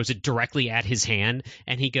knife and throws it directly at his hand.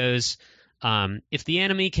 And he goes, if the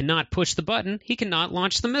enemy cannot push the button, he cannot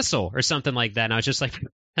launch the missile or something like that. And I was just like,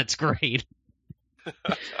 that's great.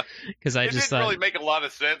 Because I just didn't really make a lot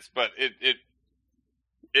of sense, but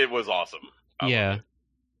it was awesome. I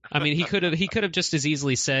mean, he could have just as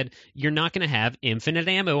easily said, "You're not going to have infinite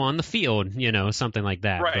ammo on the field," something like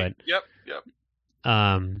that. Right. But, yep.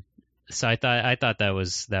 So I thought that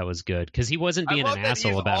was good because he wasn't being an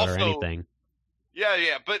asshole about it or anything.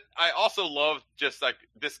 Yeah. But I also love just like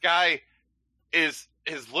this guy has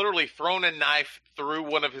literally thrown a knife through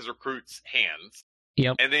one of his recruits' hands.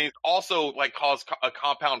 Yep. And then he's also like caused a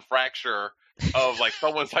compound fracture of like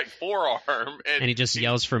someone's like forearm, and he just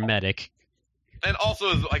yells for medic. And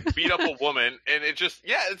also like beat up a woman, and it's just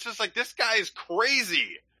like this guy is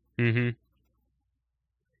crazy. Mm-hmm.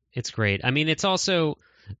 It's great. I mean, it's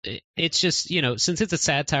just since it's a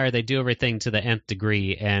satire, they do everything to the nth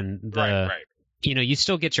degree, and you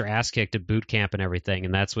still get your ass kicked at boot camp and everything,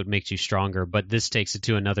 and that's what makes you stronger. But this takes it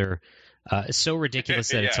to another. So ridiculous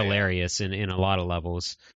that it's hilarious in a lot of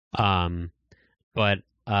levels. So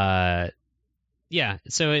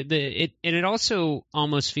it also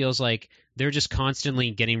almost feels like they're just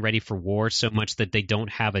constantly getting ready for war so much that they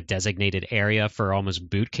don't have a designated area for almost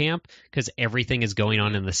boot camp because everything is going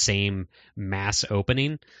on in the same mass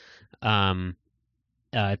opening. To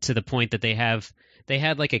the point that they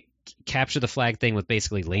had like a capture the flag thing with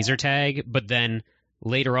basically laser tag, but then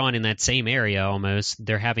later on in that same area almost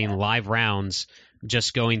they're having live rounds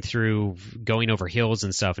just going over hills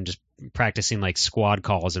and stuff and just practicing like squad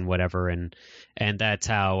calls and whatever, and that's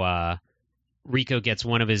how Rico gets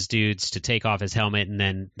one of his dudes to take off his helmet, and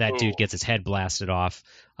then that dude gets his head blasted off.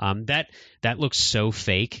 That looks so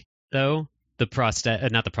fake though. Not the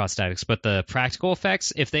prosthetics, but the practical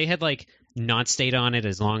effects. If they had like not stayed on it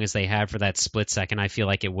as long as they had for that split second, I feel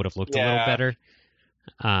like it would have looked a little better.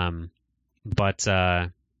 But I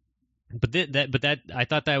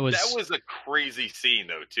thought that was a crazy scene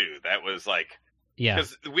though too. That was like,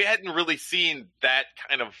 because we hadn't really seen that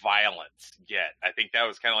kind of violence yet. I think that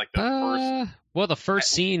was kind of like the first. Well, the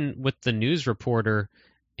first scene with the news reporter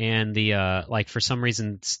and the like for some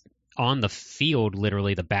reason on the field,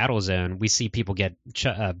 literally the battle zone, we see people get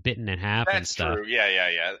bitten in half and stuff. That's true.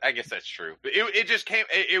 Yeah. I guess that's true. But it just came.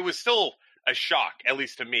 It was still a shock, at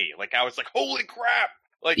least to me. Like I was like, holy crap!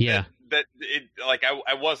 Like I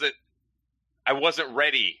wasn't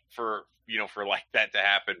ready for like that to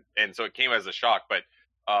happen, and so it came as a shock. But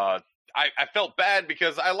I felt bad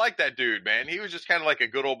because I like that dude, man. He was just kind of like a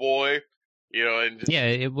good old boy, and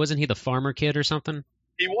it wasn't he the farmer kid or something?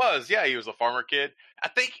 He was the farmer kid. I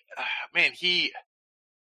think, man, he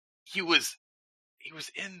was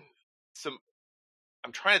in some.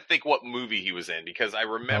 I'm trying to think what movie he was in because I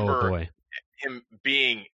remember him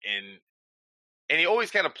being in. And he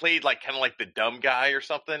always kind of played like the dumb guy or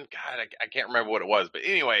something. God, I can't remember what it was. But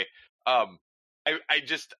anyway, I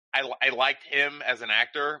liked him as an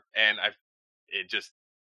actor, and it just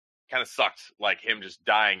kind of sucked, like him just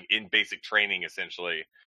dying in basic training, essentially,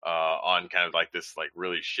 on kind of like this like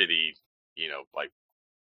really shitty, like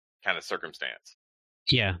kind of circumstance.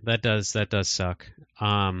 Yeah, that does suck.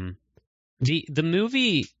 The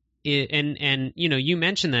movie. And you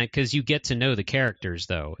mentioned that because you get to know the characters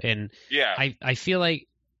though, and I feel like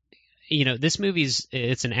this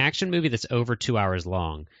it's an action movie that's over 2 hours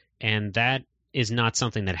long, and that is not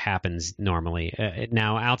something that happens normally.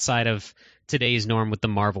 Now outside of today's norm with the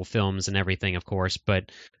Marvel films and everything, of course,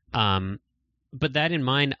 but that in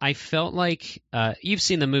mind, I felt like you've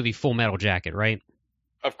seen the movie Full Metal Jacket, right?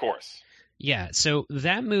 Of course. Yeah, so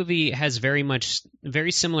that movie has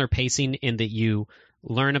very similar pacing in that you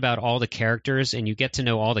learn about all the characters and you get to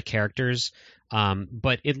know all the characters,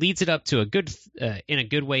 but it leads it up to in a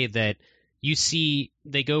good way that you see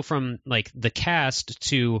they go from like the cast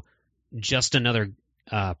to just another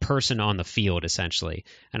person on the field, essentially.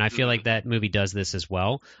 And I feel like that movie does this as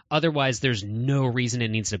well. Otherwise, there's no reason it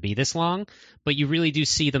needs to be this long. But you really do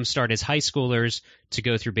see them start as high schoolers, to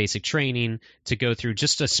go through basic training, to go through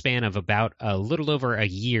just a span of about a little over a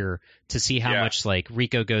year, to see how much like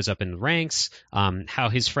Rico goes up in ranks, how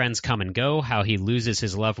his friends come and go, how he loses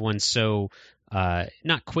his loved ones so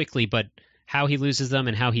not quickly, but how he loses them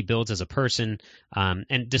and how he builds as a person.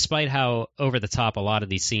 And despite how over the top a lot of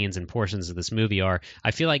these scenes and portions of this movie are,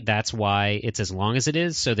 I feel like that's why it's as long as it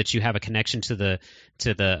is, so that you have a connection to the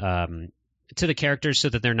characters, so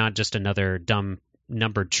that they're not just another dumb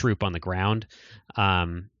numbered troop on the ground.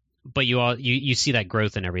 But you see that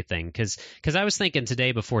growth and everything. Because I was thinking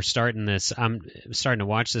today before starting this, I'm starting to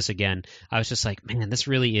watch this again. I was just like, man, this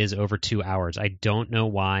really is over 2 hours. I don't know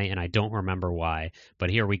why, and I don't remember why,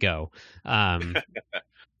 but here we go. But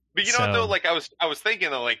you know what, though? Like I was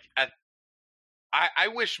thinking though, like I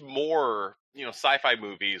wish more, sci-fi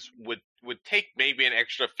movies would take maybe an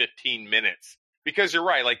extra 15 minutes, because you're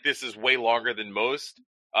right. Like, this is way longer than most.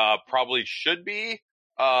 Probably should be.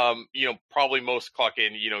 Probably most clock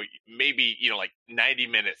in, maybe, like 90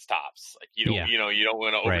 minutes tops. Like, you don't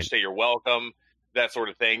want to overstay your welcome, that sort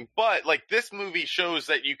of thing. But like, this movie shows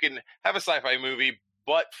that you can have a sci-fi movie,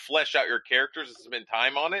 but flesh out your characters and spend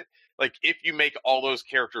time on it. Like, if you make all those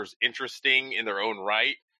characters interesting in their own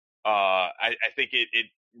right, I think it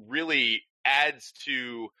really adds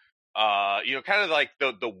to, kind of like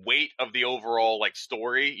the weight of the overall like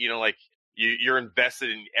story, like, you're invested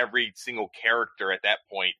in every single character at that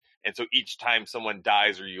point. And so each time someone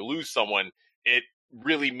dies or you lose someone, it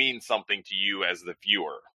really means something to you as the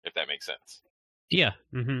viewer, if that makes sense. Yeah.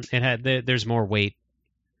 Mm-hmm. There's more weight.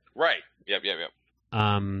 Right. Yep.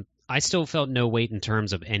 I still felt no weight in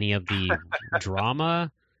terms of any of the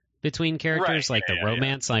drama between characters, like the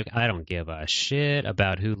romance. Like, I don't give a shit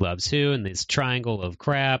about who loves who in this triangle of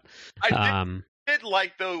crap. I did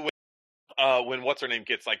like, though, when what's her name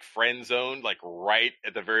gets like friend zoned, like right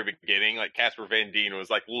at the very beginning, like Casper Van Dien was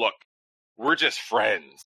like, "Look, we're just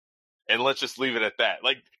friends, and let's just leave it at that."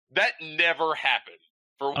 Like, that never happened.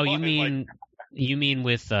 You mean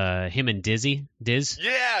with him and Diz?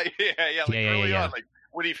 Yeah. Like, early on, like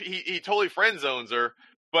when he totally friend zones her,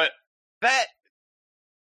 but that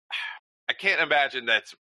I can't imagine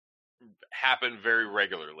that's happened very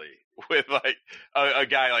regularly with like a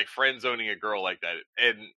guy like friend zoning a girl like that,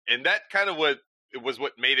 and that kind of what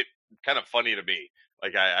made it kind of funny to me.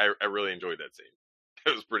 Like, I really enjoyed that scene.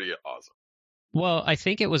 It was pretty awesome. Well, I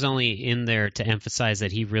think it was only in there to emphasize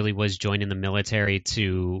that he really was joining the military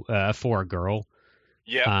for a girl.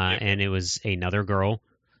 Yeah, and it was another girl.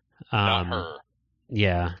 Not her.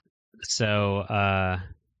 Yeah. So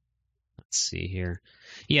let's see here.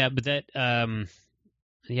 Yeah, but that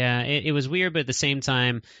it was weird, but at the same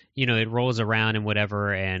time, it rolls around and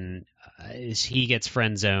whatever, and he gets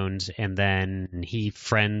friend zoned, and then he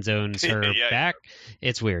friend zones her back.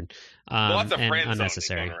 It's weird. Lots of and friend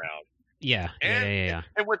unnecessary. Going around. Yeah.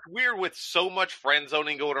 And what's weird with so much friend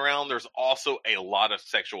zoning going around, there's also a lot of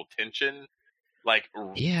sexual tension, like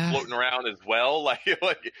floating around as well. Like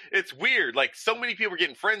it's weird. Like, so many people are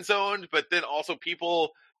getting friend zoned, but then also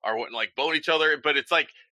people are wanting like bone each other. But it's like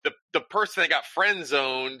the person that got friend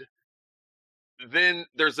zoned, then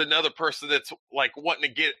there's another person that's like wanting to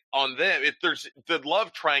get on them. There's the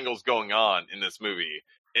love triangles going on in this movie.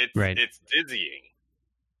 It's dizzying.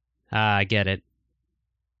 I get it.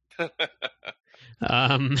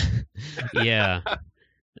 Yeah.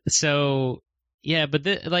 So yeah, but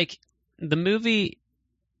the movie,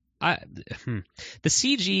 the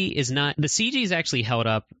CG is actually held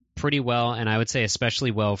up pretty well, and I would say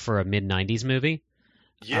especially well for a mid-90s movie.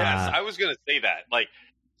 Yes, I was gonna say that. Like,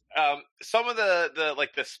 some of the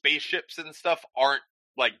like the spaceships and stuff aren't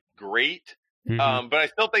like great, but I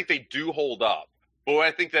still think they do hold up. But what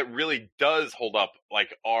I think that really does hold up,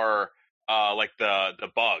 like, are like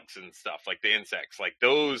the bugs and stuff, like the insects, like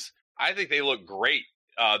those. I think they look great.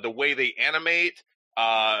 The way they animate,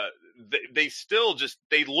 they still just,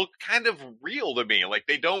 they look kind of real to me. Like,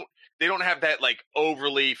 they don't have that like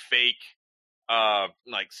overly fake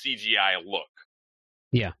like CGI look.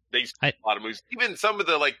 Yeah, they a lot of movies, even some of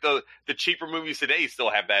the like the cheaper movies today, still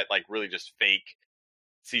have that like really just fake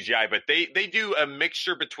CGI. But they do a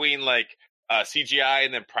mixture between like CGI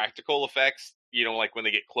and then practical effects. Like when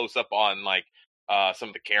they get close up on like some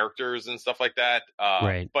of the characters and stuff like that.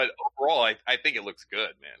 Right. But overall, I think it looks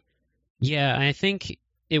good, man. Yeah, I think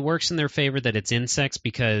it works in their favor that it's insects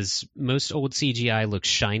because most old CGI looks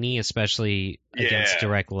shiny, especially against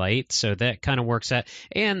direct light. So that kind of works out.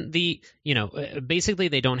 And basically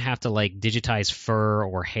they don't have to like digitize fur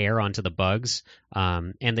or hair onto the bugs.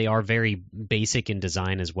 And they are very basic in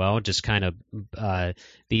design as well. Just kind of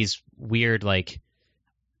these weird, like,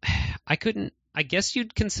 I guess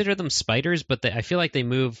you'd consider them spiders, but I feel like they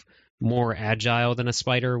move more agile than a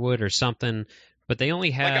spider would or something. But they only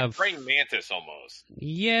have like a praying mantis almost.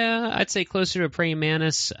 Yeah, I'd say closer to a praying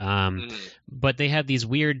mantis. But they have these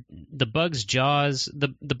weird. The bug's jaws.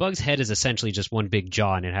 The bug's head is essentially just one big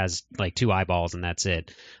jaw, and it has like 2 eyeballs, and that's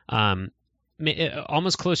it.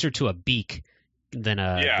 Almost closer to a beak than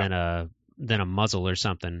a muzzle or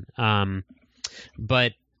something.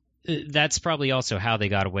 But that's probably also how they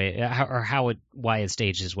got away, why it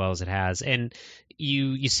staged as well as it has. And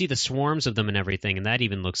you see the swarms of them and everything, and that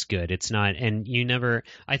even looks good. It's not, and you never.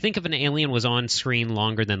 I think if an alien was on screen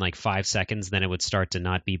longer than like 5 seconds, then it would start to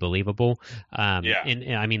not be believable. And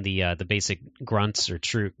I mean the basic grunts or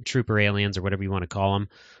trooper aliens or whatever you want to call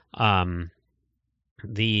them.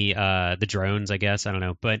 The drones, I guess, I don't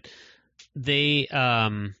know, but they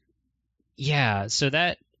so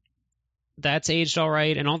that's aged all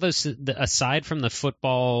right. And all those, aside from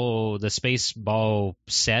the space ball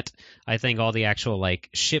set, I think all the actual like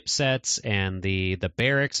ship sets and the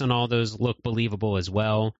barracks and all those look believable as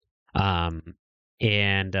well. It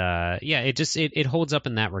holds up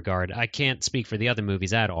in that regard. I can't speak for the other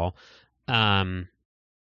movies at all. But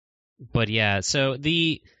yeah, so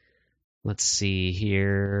let's see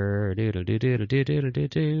here.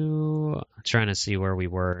 Trying to see where we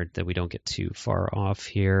were that we don't get too far off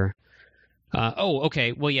here.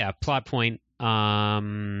 Okay. Well, yeah, plot point.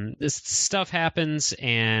 This stuff happens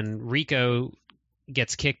and Rico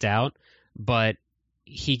gets kicked out, but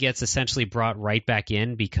he gets essentially brought right back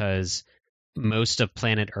in because most of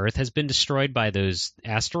planet Earth has been destroyed by those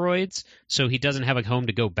asteroids, so he doesn't have a home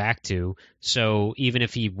to go back to. So even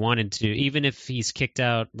if he wanted to, even if he's kicked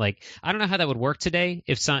out, like, I don't know how that would work today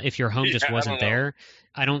if your home just wasn't there.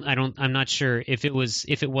 I'm not sure if it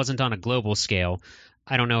wasn't on a global scale.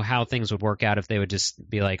 I don't know how things would work out if they would just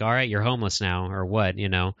be like, all right, you're homeless now, or what,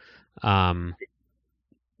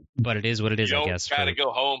 but it is what it is, I guess. You gotta go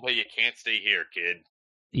home, but you can't stay here, kid.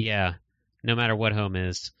 Yeah, no matter what home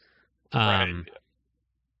is. Right.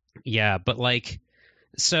 Yeah, but like,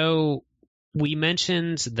 so we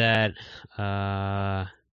mentioned that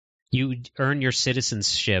you earn your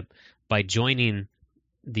citizenship by joining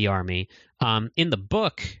the army. In the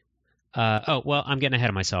book, I'm getting ahead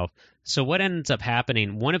of myself. So what ends up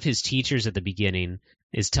happening, one of his teachers at the beginning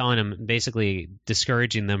is telling him, basically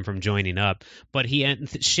discouraging them from joining up, but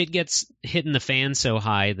shit gets hit in the fan so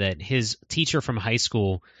high that his teacher from high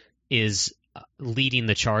school is leading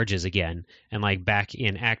the charges again and like back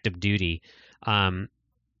in active duty. And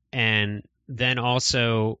then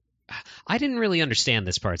also, I didn't really understand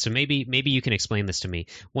this part, so maybe you can explain this to me.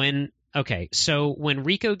 So when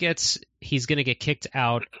Rico he's going to get kicked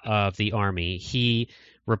out of the army, he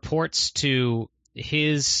reports to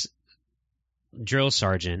his drill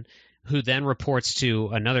sergeant, who then reports to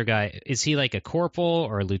another guy. Is he like a corporal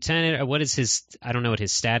or a lieutenant? Or what is his? I don't know what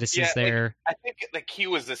his status is there. I think like he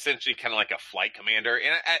was essentially kind of like a flight commander,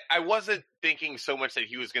 and I wasn't thinking so much that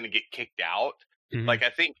he was going to get kicked out. Mm-hmm. Like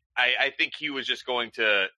I think he was just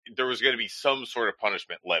there was going to be some sort of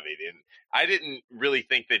punishment levied, and I didn't really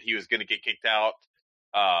think that he was going to get kicked out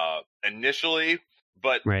initially.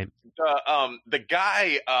 But right. The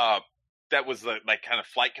guy that was the like kind of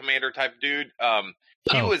flight commander type dude,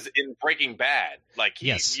 he was in Breaking Bad. Like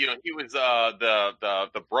he was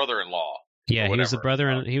the brother-in-law. Yeah, he was the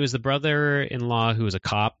brother. He was the brother-in-law who was a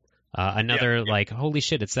cop. Like, holy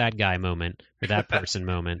shit, it's that guy moment or that person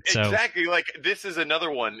moment. So exactly, like this is another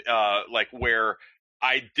one, like where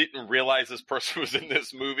I didn't realize this person was in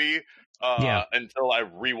this movie until I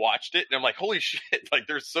rewatched it, and I'm like, holy shit, like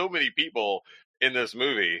there's so many people in this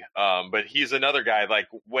movie. But he's another guy. Like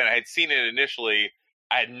when I had seen it initially,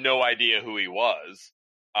 I had no idea who he was.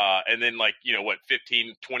 And then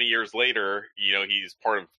 15, 20 years later, he's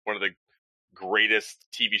part of one of the greatest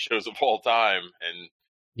TV shows of all time. And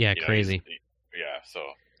yeah, crazy. So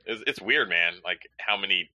it's weird, man. Like how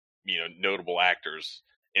many, notable actors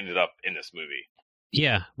ended up in this movie.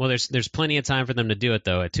 Yeah. Well, there's plenty of time for them to do it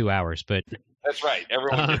though at 2 hours, but that's right.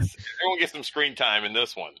 Everyone gets some screen time in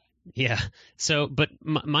this one. Yeah. So, but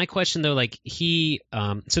my question though, like so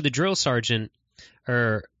the drill sergeant,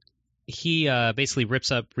 he basically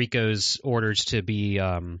rips up Rico's orders to be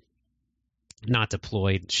not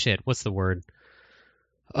deployed. Shit, what's the word?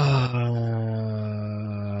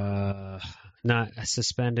 Not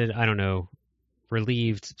suspended. I don't know.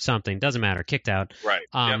 relieved, something, doesn't matter, kicked out. Right.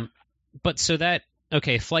 Yep. But so that,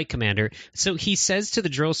 okay, flight commander. So he says to the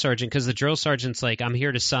drill sergeant, because the drill sergeant's like, I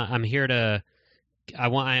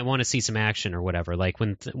want to see some action or whatever. Like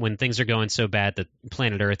when things are going so bad that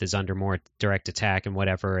planet Earth is under more direct attack and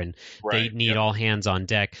whatever, and they need all hands on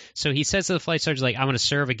deck. So he says to the flight sergeant, like, I want to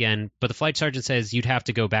serve again. But the flight sergeant says you'd have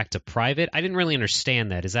to go back to private. I didn't really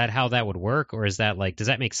understand that. Is that how that would work, or is that like, does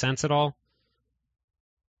that make sense at all?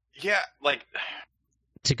 Yeah, like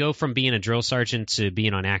to go from being a drill sergeant to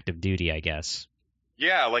being on active duty, I guess.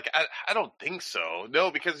 Yeah, like I don't think so.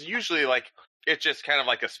 No, because usually like it's just kind of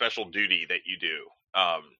like a special duty that you do.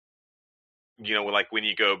 Like when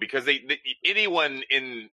you go, because anyone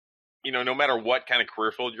in, no matter what kind of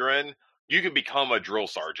career field you're in, you can become a drill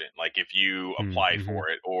sergeant. Like if you apply for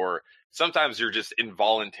it, or sometimes you're just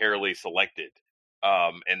involuntarily selected.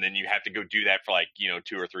 And then you have to go do that for like,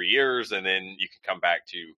 2 or 3 years, and then you can come back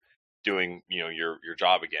to doing, your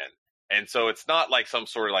job again. And so it's not like some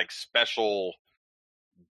sort of like special,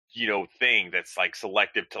 thing that's like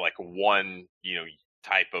selective to like one,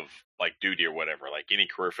 type of like duty or whatever. Like any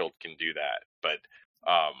career field can do that. But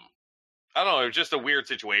I don't know. It was just a weird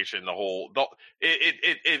situation.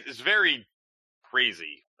 It is very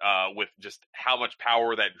crazy with just how much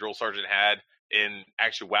power that drill sergeant had. In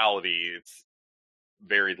actuality, it's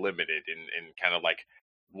very limited in kind of like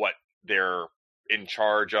what they're in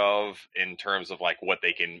charge of in terms of like what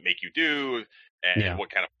they can make you do and what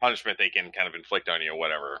kind of punishment they can kind of inflict on you or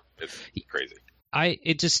whatever. It's crazy.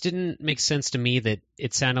 It just didn't make sense to me that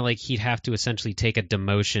it sounded like he'd have to essentially take a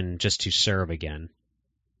demotion just to serve again.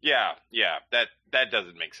 Yeah, that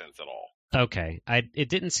doesn't make sense at all. Okay, it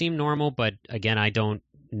didn't seem normal, but again, I don't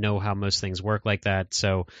know how most things work like that.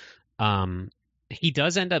 So, he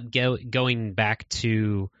does end up going back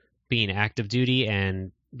to being active duty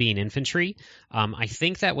and being infantry. I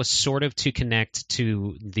think that was sort of to connect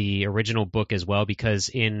to the original book as well, because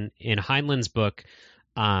in Heinlein's book,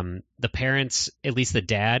 the parents, at least the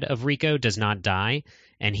dad of Rico, does not die,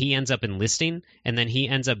 and he ends up enlisting, and then he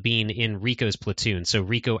ends up being in Rico's platoon. So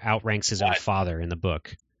Rico outranks his own father in the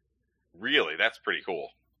book. Really? That's pretty cool.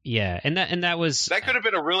 Yeah, and that could have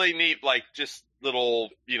been a really neat, like, just little,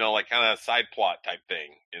 like kind of side plot type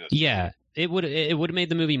thing. It would have made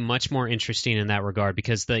the movie much more interesting in that regard,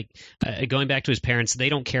 because like going back to his parents, they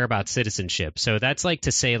don't care about citizenship. So that's like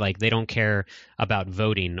to say like they don't care about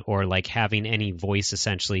voting or like having any voice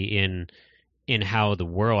essentially in how the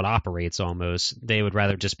world operates. Almost, they would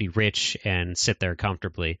rather just be rich and sit there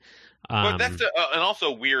comfortably. But that's an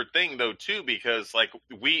also weird thing though too, because like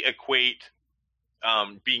we equate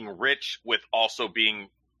being rich with also being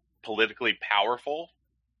politically powerful.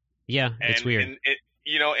 Yeah, it's weird.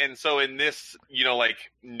 And so in this, like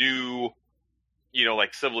new,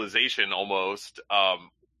 like civilization almost,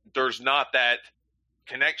 there's not that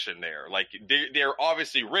connection there. Like they're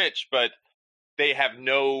obviously rich, but they have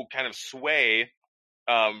no kind of sway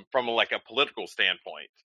from like a political standpoint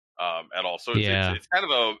at all. So it's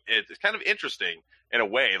kind of interesting in a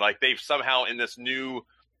way. Like they've somehow in this new,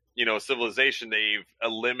 civilization, they've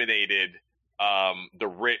eliminated the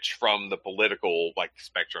rich from the political like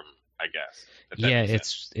spectrum, I guess. Yeah,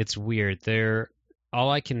 it's weird. All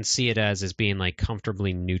I can see it as is being like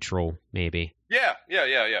comfortably neutral, maybe. Yeah.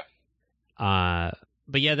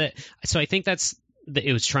 But yeah, so I think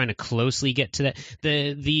it was trying to closely get to that.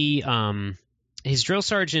 His drill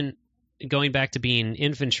sergeant going back to being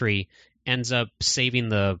infantry ends up saving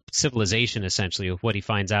the civilization essentially with what he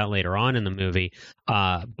finds out later on in the movie.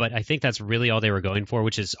 But I think that's really all they were going for,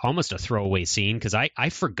 which is almost a throwaway scene, because I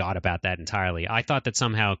forgot about that entirely. I thought that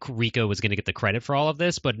somehow Rico was going to get the credit for all of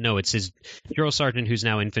this, but no, it's his drill sergeant who's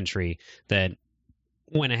now infantry that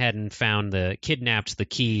went ahead and kidnapped the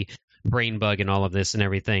key brain bug and all of this and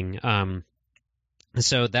everything.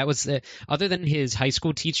 So that was other than his high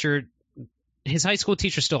school teacher. His high school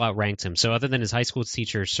teacher still outranked him. So other than his high school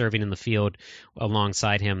teacher serving in the field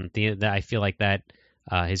alongside him, I feel like that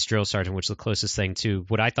his drill sergeant, which is the closest thing to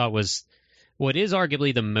what I thought was what is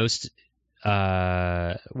arguably the most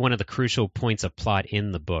one of the crucial points of plot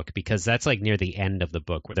in the book, because that's like near the end of the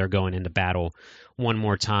book where they're going into battle one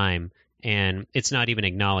more time, and it's not even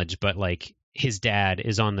acknowledged, but like his dad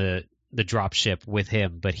is on the drop ship with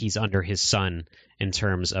him, but he's under his son in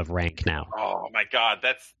terms of rank now. Oh my God,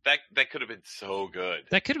 that could have been so good.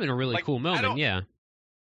 That could have been a really cool moment. Yeah.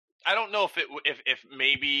 I don't know if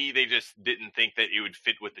maybe they just didn't think that it would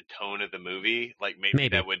fit with the tone of the movie. Like maybe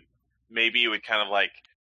it would kind of like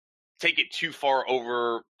take it too far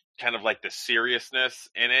over kind of like the seriousness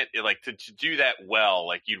in it. Like to do that well,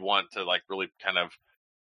 like you'd want to like really kind of,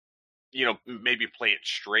 maybe play it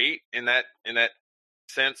straight in that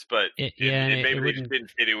sense, but it maybe they wouldn't. just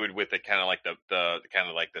didn't fit it with the kind of like the kind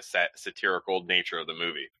of like the satirical nature of the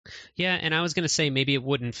movie. Yeah, and I was going to say maybe it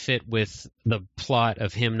wouldn't fit with the plot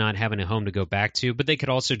of him not having a home to go back to, but they could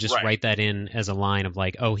also just Right. write that in as a line of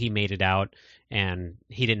like, oh, he made it out and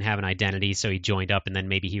he didn't have an identity, so he joined up, and then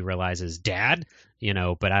maybe he realizes, Dad,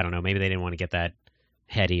 but I don't know, maybe they didn't want to get that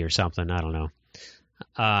heady or something. I don't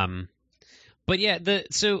know. But yeah,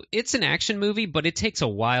 so it's an action movie, but it takes a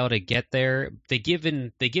while to get there. They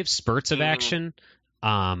give spurts of action,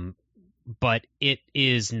 but it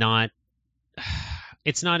is not.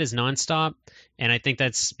 It's not as nonstop, and I think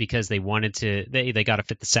that's because they wanted to. They got to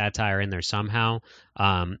fit the satire in there somehow.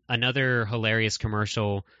 Another hilarious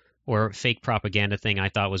commercial or fake propaganda thing I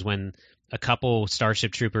thought was when a couple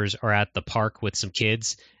Starship Troopers are at the park with some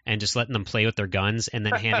kids and just letting them play with their guns and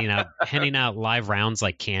then handing out live rounds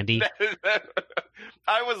like candy.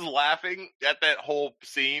 I was laughing at that whole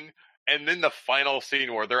scene, and then the final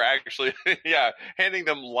scene where they're actually handing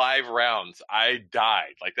them live rounds. I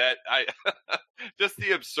died like that. I just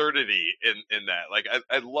the absurdity in that. Like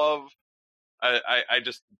I love. I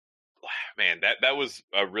just man, that was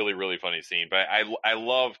a really, really funny scene. But I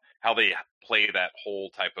love how they play that whole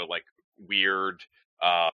type of like weird,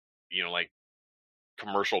 like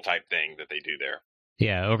commercial type thing that they do there.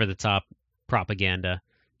 Yeah, over the top propaganda,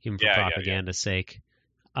 even for propaganda's sake.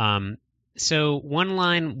 So one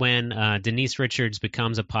line when Denise Richards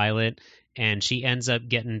becomes a pilot and she ends up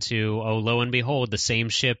getting to, lo and behold, the same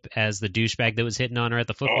ship as the douchebag that was hitting on her at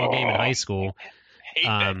the football game in high school. Hate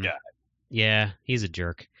that guy. Yeah, he's a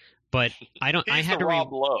jerk. But I don't. He's I had to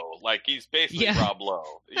Rob Lowe. Like he's basically Rob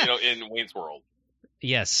Lowe, in Wayne's World.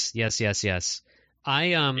 Yes.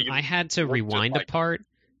 I had to rewind a part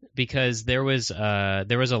because there was a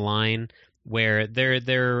line where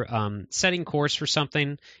they're setting course for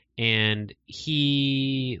something, and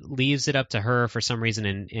he leaves it up to her for some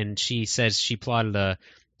reason, and she says she plotted a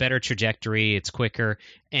better trajectory, it's quicker,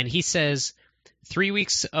 and he says 3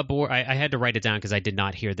 weeks aboard. I had to write it down because I did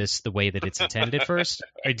not hear this the way that it's intended at first.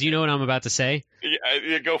 Do you know what I'm about to say?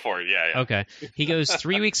 Yeah, go for it. Yeah. Okay. He goes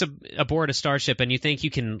 3 weeks aboard a starship, and you think you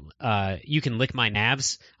can lick my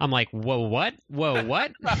nabs? I'm like, whoa, what? Whoa,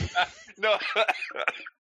 what? No.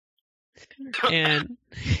 And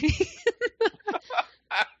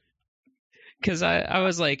because I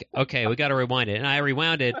was like, okay, we got to rewind it, and I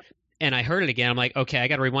rewound it. And I heard it again. I'm like, okay, I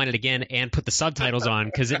got to rewind it again and put the subtitles on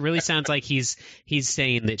because it really sounds like he's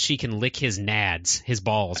saying that she can lick his nads, his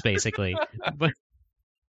balls, basically. But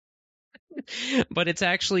it's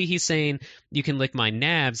actually he's saying you can lick my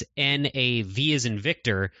nabs. NAV as in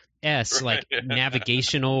Victor. S like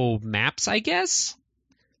navigational maps, I guess.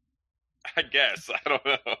 I don't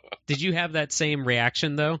know. Did you have that same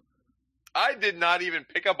reaction though? I did not even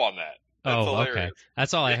pick up on that. That's hilarious. Okay.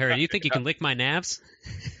 That's all I heard. You think you can lick my nabs?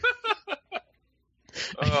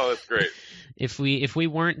 Oh, that's great. If we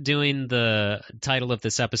weren't doing the title of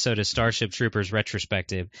this episode as Starship Troopers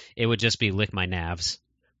Retrospective, it would just be Lick My Navs.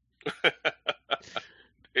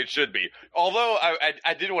 It should be. Although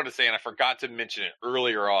I did want to say, and I forgot to mention it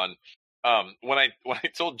earlier on, when I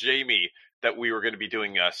told Jamie that we were going to be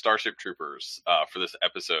doing Starship Troopers for this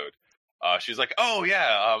episode, she's like, "Oh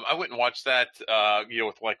yeah, I went and watched that,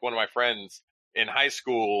 with like one of my friends in high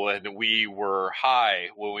school, and we were high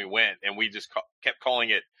when we went, and we just kept calling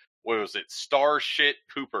it, what was it, Starship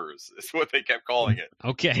Poopers is what they kept calling it."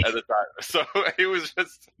 Okay. At the time. So it was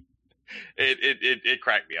just, it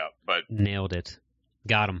cracked me up, but. Nailed it.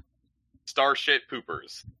 Got him. Starship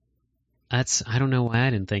Poopers. I don't know why I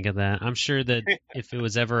didn't think of that. I'm sure that if it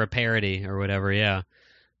was ever a parody or whatever, yeah.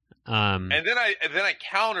 And then I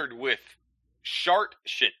countered with Shart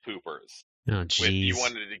Shit Poopers. Oh, jeez. You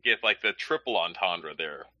wanted to get like the triple entendre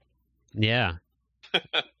there. Yeah.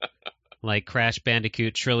 Like Crash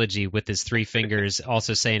Bandicoot Trilogy with his 3 fingers,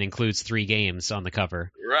 also saying includes 3 games on the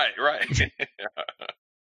cover. Right.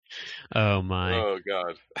 Oh my. Oh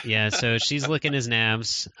God. Yeah, so she's licking his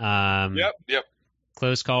nabs. Yep.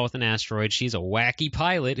 Close call with an asteroid. She's a wacky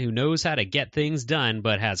pilot who knows how to get things done,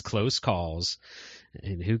 but has close calls.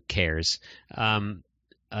 And who cares?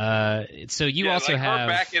 So you also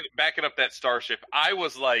have backing up that starship. I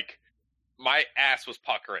was like, my ass was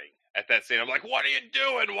puckering at that scene. I'm like, what are you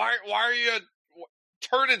doing? Why are you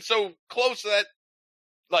turning so close to that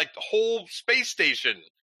like whole space station?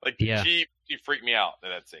 Like, she freaked me out in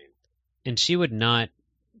that scene. And she would not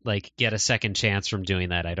like get a second chance from doing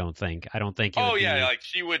that. I don't think. Like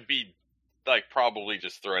she would be like probably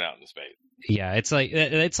just thrown out in space. Yeah, it's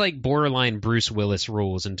like borderline Bruce Willis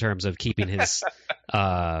rules in terms of keeping his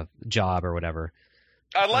job or whatever.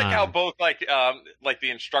 I like how both like the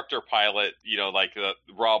instructor pilot, like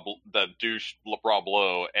the douche Rob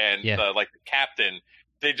Lowe and the captain,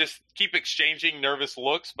 they just keep exchanging nervous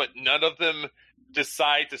looks, but none of them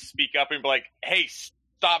decide to speak up and be like, "Hey,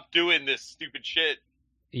 stop doing this stupid shit.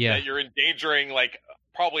 Yeah, that you're endangering like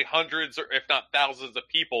probably hundreds or if not thousands of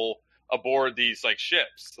people aboard these like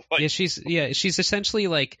ships." Like, she's essentially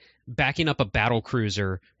like backing up a battle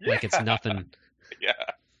cruiser like it's nothing. Yeah.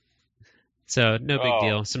 So no big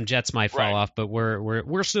deal. Some jets might fall off, but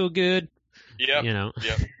we're still good. Yeah.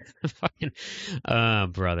 Yep. Fucking,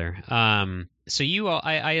 brother. So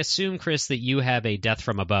I assume, Chris, that you have a Death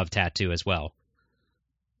from Above tattoo as well.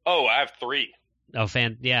 Oh, I have 3. Oh,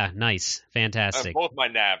 yeah, nice, fantastic. I have both my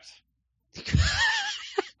nabs.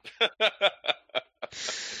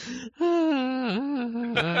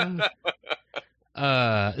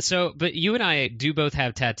 But you and I do both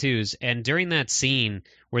have tattoos, and during that scene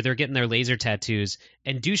where they're getting their laser tattoos,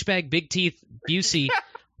 and douchebag Big Teeth Busey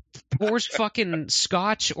pours fucking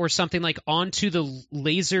scotch or something like onto the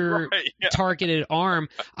laser targeted arm,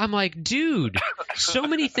 I'm like, dude, so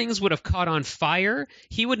many things would have caught on fire.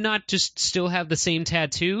 He would not just still have the same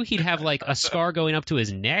tattoo. He'd have like a scar going up to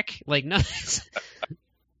his neck, like nothing.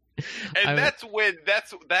 And that's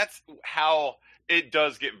how it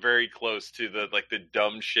does get very close to the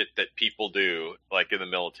dumb shit that people do, like in the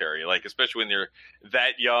military, like especially when they're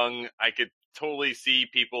that young. I could totally see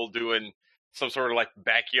people doing some sort of like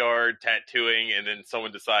backyard tattooing, and then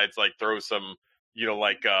someone decides like throw some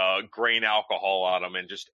grain alcohol on them, and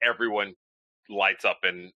just everyone lights up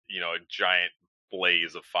in a giant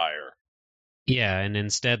blaze of fire. Yeah, and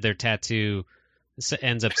instead their tattoo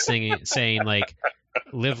ends up saying like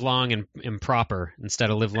 "live long and proper" instead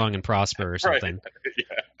of "live long and prosper" or something. Right.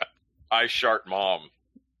 Yeah. I shart mom.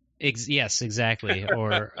 Yes, exactly.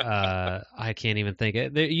 Or I can't even think.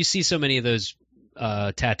 You see so many of those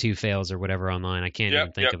tattoo fails or whatever online. I can't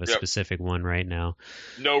even think of a specific one right now.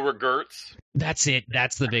 No regrets. That's it.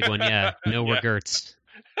 That's the big one. Yeah. No regrets.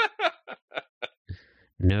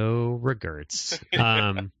 No regrets.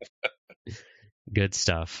 Good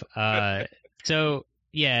stuff. So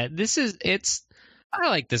yeah, I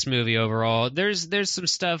like this movie overall. There's some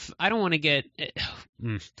stuff I don't want to get.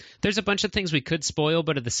 There's a bunch of things we could spoil,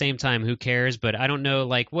 but at the same time, who cares? But I don't know,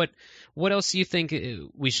 like what else do you think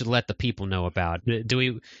we should let the people know about? Do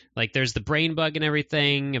we like? There's the brain bug and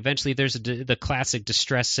everything. Eventually, there's the classic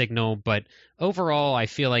distress signal. But overall, I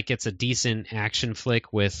feel like it's a decent action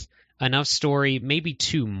flick with enough story, maybe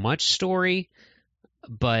too much story,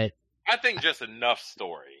 but I think just enough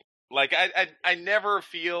story. Like I never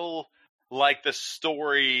feel like the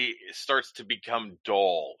story starts to become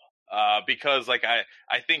dull, because like I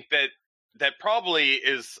think that probably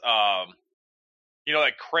is a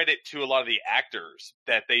credit to a lot of the actors,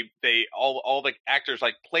 that they all the actors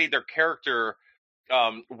like played their character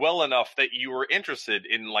well enough that you were interested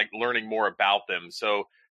in like learning more about them. So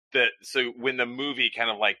when the movie kind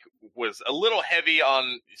of like was a little heavy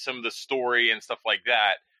on some of the story and stuff like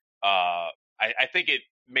that, I think it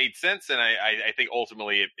made sense, and I think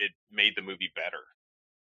ultimately it made the movie better.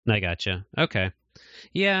 I gotcha. Okay.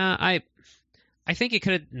 Yeah, I think it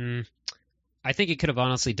could. I think it could have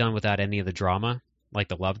honestly done without any of the drama, like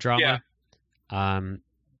the love drama. Yeah.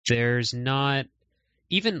 There's not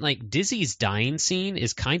even like Dizzy's dying scene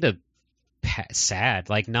is kind of sad.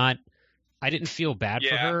 Like not. I didn't feel bad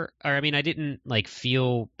for her, or I mean, I didn't like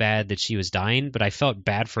feel bad that she was dying, but I felt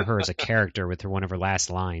bad for her as a character with one of her last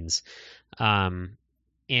lines. And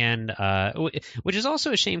which is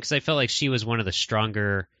also a shame because I felt like she was one of the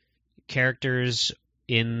stronger characters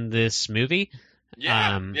in this movie.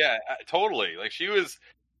 Yeah, totally. Like she was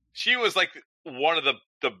like one of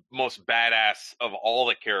the most badass of all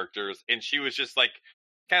the characters, and she was just like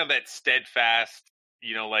kind of that steadfast,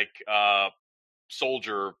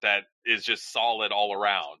 soldier that is just solid all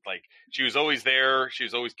around. Like she was always there, she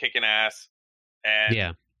was always kicking ass, and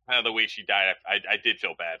kind of the way she died, I did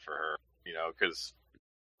feel bad for her, because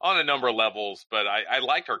on a number of levels, but I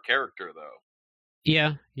liked her character though.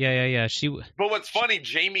 Yeah. But what's funny,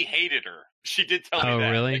 Jamie hated her. She did tell me that.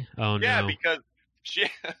 Oh, really? Oh, no. Yeah, because she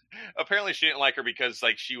apparently she didn't like her because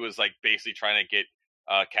like she was like basically trying to get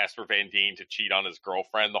Casper Van Dien to cheat on his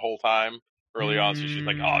girlfriend the whole time early on. So she's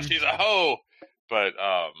like, "Oh, she's a hoe." But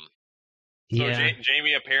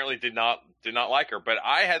Jamie apparently did not like her. But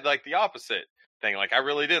I had like the opposite thing. Like I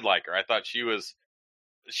really did like her. I thought she was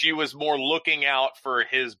more looking out for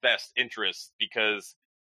his best interests because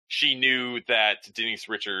she knew that Denise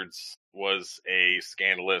Richards was a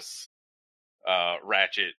scandalous,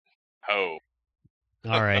 ratchet hoe.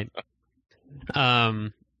 All right.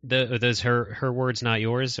 Those her words, not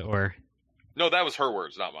yours, or? No, that was her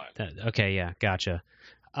words, not mine. Okay, yeah, gotcha.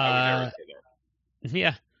 I would never say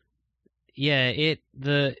that. Yeah, yeah.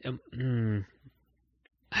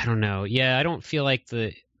 I don't know. Yeah, I don't feel like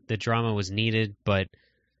the drama was needed, but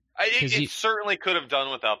It certainly could have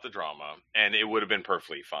done without the drama, and it would have been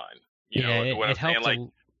perfectly fine. It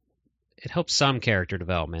helped. It helped some character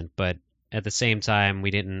development, but at the same time,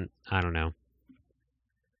 we didn't. I don't know.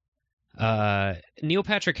 Neil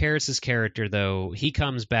Patrick Harris's character, though, he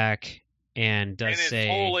comes back and does say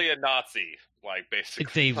totally a Nazi. Like,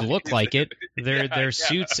 basically, they look like it. Their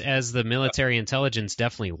suits as the military intelligence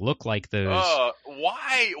definitely look like those.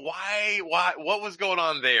 Why? What was going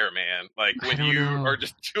on there, man? Like, when you are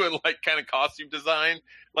just doing like kind of costume design,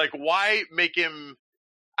 like, why make him?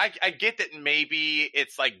 I get that maybe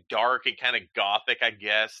it's like dark and kind of gothic, I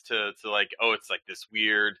guess, to like, oh, it's like this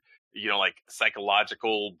weird, like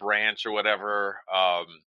psychological branch or whatever.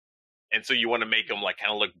 And so you want to make him like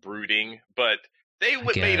kind of look brooding, but they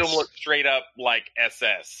made him look straight up like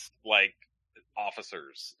SS, like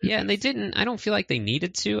officers. Yeah, and they didn't. I don't feel like they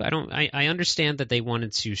needed to. I understand that they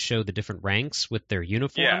wanted to show the different ranks with their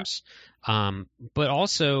uniforms, but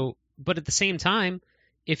at the same time,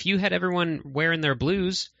 if you had everyone wearing their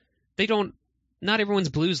blues, not everyone's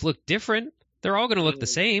blues look different. They're all going to look the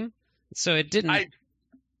same. So it didn't.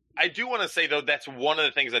 I do want to say, though, that's one of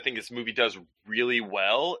the things I think this movie does really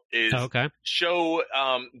well is show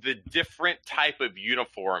the different type of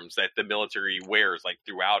uniforms that the military wears, like,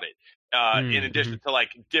 throughout it. In addition to,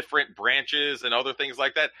 like, different branches and other things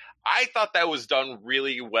like that. I thought that was done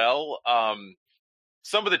really well.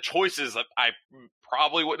 Some of the choices I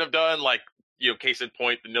probably wouldn't have done, like, case in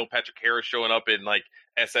point, the Neil Patrick Harris showing up in, like,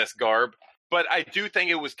 SS garb. But I do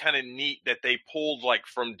think it was kind of neat that they pulled, like,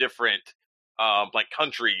 from different like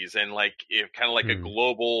countries and like kind of like a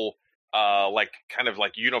global like kind of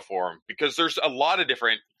like uniform, because there's a lot of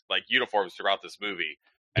different like uniforms throughout this movie.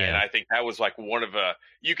 And I think that was like one of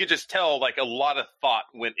you could just tell like a lot of thought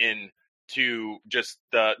went in to just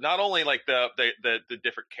the not only like the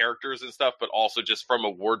different characters and stuff, but also just from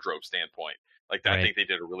a wardrobe standpoint. Like I think they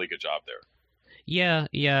did a really good job there. Yeah.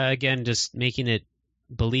 Again, just making it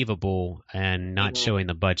believable and not showing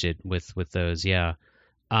the budget with those. Yeah.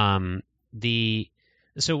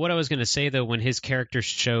 So what I was going to say, though, when his character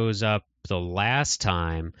shows up the last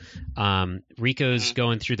time, Rico's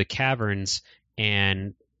going through the caverns,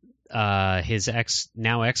 and his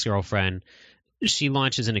ex-girlfriend, she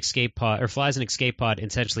launches an escape pod or flies an escape pod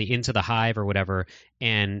essentially into the hive or whatever,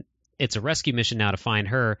 and it's a rescue mission now to find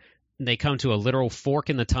her. They come to a literal fork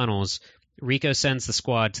in the tunnels. Rico sends the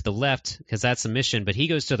squad to the left because that's the mission, but he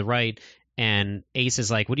goes to the right. And Ace is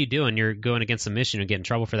like, what are you doing? You're going against the mission. You'll get in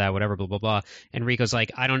trouble for that, whatever, blah, blah, blah. And Rico's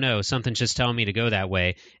like, I don't know. Something's just telling me to go that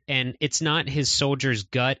way. And it's not his soldier's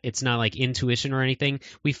gut. It's not like intuition or anything.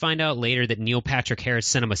 We find out later that Neil Patrick Harris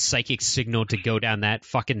sent him a psychic signal to go down that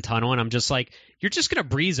fucking tunnel. And I'm just like, you're just going to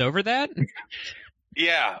breeze over that?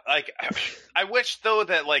 Yeah. Like, I wish, though,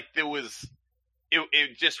 that, like, there was...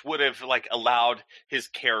 It just would have, like, allowed his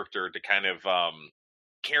character to kind of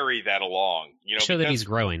carry that along. Show that he's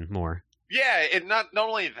growing more. Yeah, and not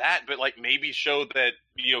only that, but like maybe show that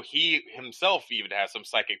he himself even has some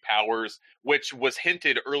psychic powers, which was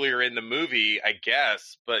hinted earlier in the movie, I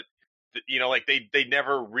guess. But like they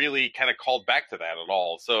never really kind of called back to that at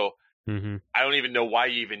all. So I don't even know why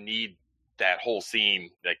you even need that whole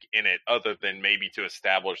scene like in it, other than maybe to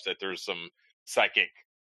establish that there's some psychic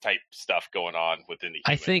type stuff going on within the humans.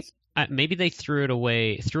 I think maybe they threw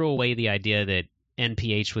away the idea that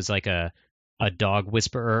NPH was like a dog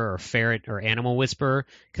whisperer or ferret or animal whisperer,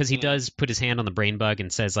 because he does put his hand on the brain bug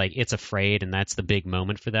and says like it's afraid, and that's the big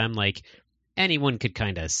moment for them. Like anyone could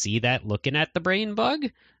kind of see that looking at the brain bug.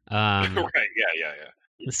 Right? Yeah.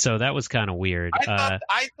 So that was kind of weird.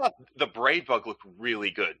 I thought the brain bug looked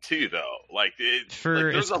really good too, though. Like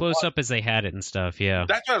as close up as they had it and stuff. Yeah,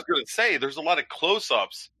 that's what I was going to say. There's a lot of close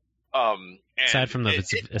ups. Aside from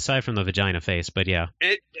the vagina face, but yeah.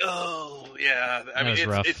 I mean,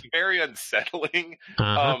 it's very unsettling.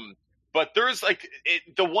 But there's like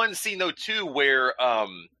the one scene though too where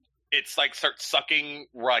it's like starts sucking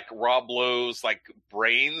like Rob Lowe's like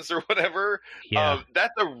brains or whatever. Yeah.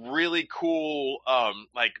 That's a really cool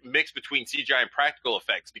like mix between CGI and practical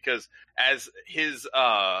effects, because as his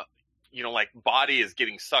like body is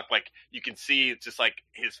getting sucked, like you can see it's just like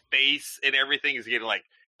his face and everything is getting like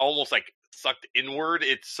almost like sucked inward.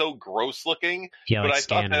 It's so gross looking. Yeah, like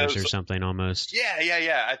scanners or something almost.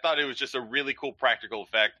 Yeah. I thought it was just a really cool practical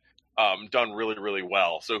effect, done really, really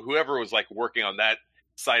well. So whoever was like working on that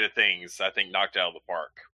side of things, I think knocked it out of the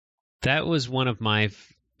park. That was one of my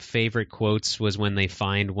favorite quotes was when they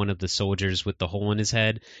find one of the soldiers with the hole in his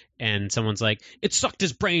head, and someone's like, "It sucked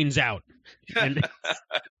his brains out," and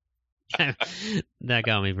that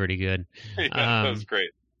got me pretty good. That was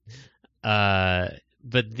great.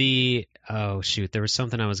 But there was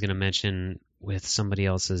something I was going to mention with somebody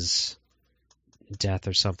else's death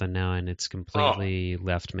or something now, and it's completely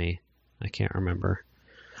left me. I can't remember.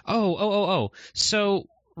 So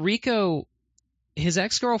Rico, his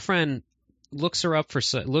ex-girlfriend looks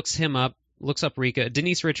up Rico.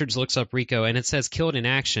 Denise Richards looks up Rico, and it says killed in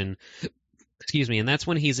action. Excuse me, and that's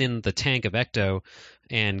when he's in the tank of Ecto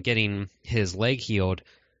and getting his leg healed.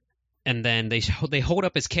 And then they hold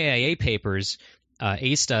up his KIA papers,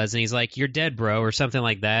 Ace does, and he's like, "You're dead, bro," or something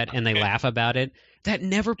like that, and they laugh about it. That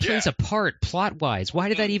never plays a part plot-wise. Why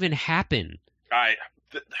did that even happen?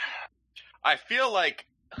 I feel like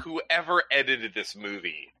whoever edited this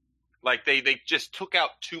movie, like they just took out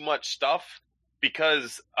too much stuff,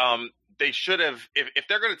 because they should have, if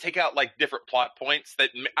they're going to take out like different plot points,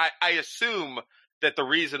 that I assume that the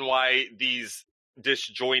reason why these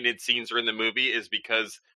disjointed scenes are in the movie is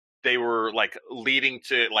because they were like leading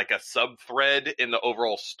to like a sub thread in the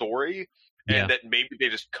overall story, and that maybe they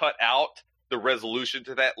just cut out the resolution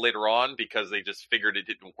to that later on because they just figured it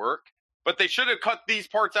didn't work. But they should have cut these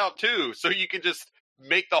parts out too, so you could just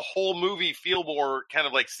make the whole movie feel more kind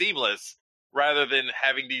of like seamless, rather than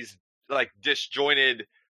having these like disjointed,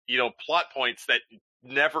 plot points that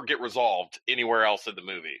never get resolved anywhere else in the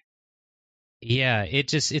movie. Yeah,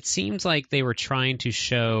 it seems like they were trying to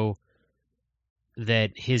show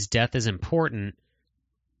that his death is important,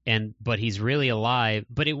 but he's really alive.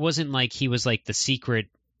 But it wasn't like he was like the secret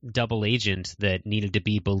double agent that needed to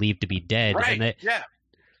be believed to be dead. Right.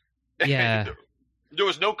 Yeah. There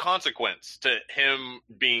was no consequence to him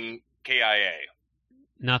being KIA.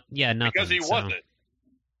 Nothing. Because he wasn't.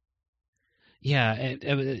 Yeah,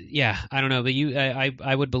 I don't know, but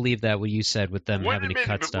I would believe that what you said with them having to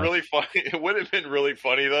cut stuff. It would have been really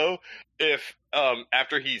funny though if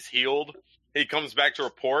after he's healed, he comes back to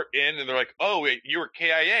report in, and they're like, "Oh, wait, you were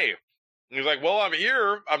KIA." And he's like, "Well, I'm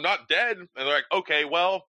here. I'm not dead." And they're like, "Okay,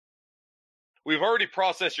 well, we've already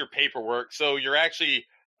processed your paperwork, so you're actually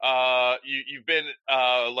you've been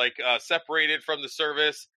separated from the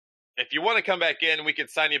service. If you want to come back in, we can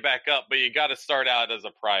sign you back up, but you got to start out as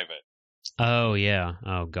a private." Oh, yeah.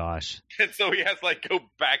 Oh, gosh. And so he has to go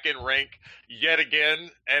back in rank yet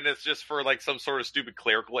again, and it's just for some sort of stupid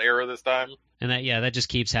clerical error this time. And that just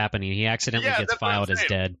keeps happening. He accidentally gets filed as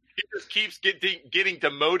dead. He just keeps getting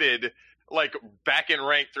demoted back in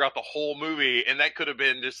rank throughout the whole movie, and that could have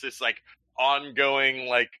been just this ongoing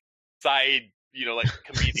side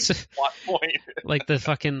comedic plot point. Like the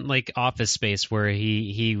fucking Office Space where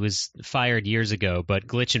he was fired years ago, but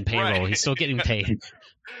glitch in payroll. Right. He's still getting paid.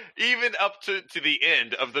 Even up to the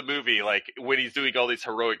end of the movie, when he's doing all these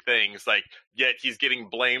heroic things, yet he's getting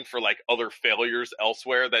blamed for other failures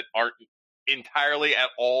elsewhere that aren't entirely at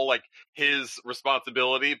all his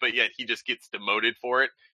responsibility, but yet he just gets demoted for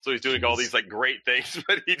it. So he's doing all these great things,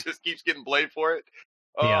 but he just keeps getting blamed for it.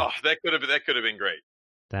 Oh, that could have been great.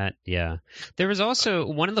 There was also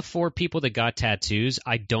one of the 4 people that got tattoos.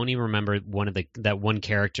 I don't even remember that one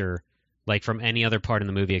character from any other part in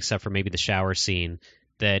the movie except for maybe the shower scene,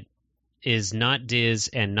 that is not Diz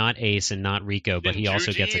and not Ace and not Rico, but he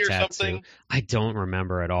also gets a tattoo. Something? I don't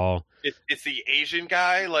remember at all. It's the Asian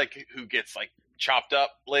guy who gets chopped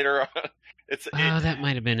up later on. That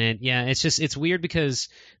might have been it. Yeah, it's weird because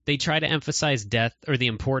they try to emphasize death or the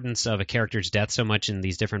importance of a character's death so much in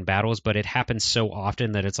these different battles, but it happens so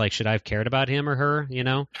often that it's should I have cared about him or her?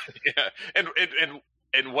 Yeah,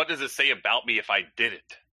 and what does it say about me if I didn't?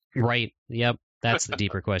 Right. Yep. That's the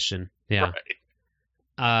deeper question. Yeah. Right.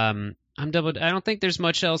 I don't think there's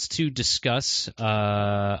much else to discuss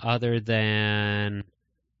other than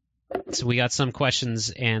so we got some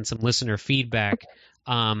questions and some listener feedback.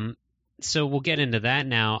 So we'll get into that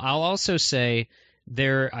now. I'll also say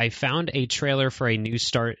I found a trailer for a new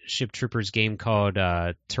Starship Troopers game called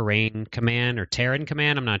Terran Command.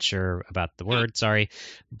 I'm not sure about the word, sorry.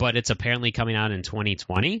 But it's apparently coming out in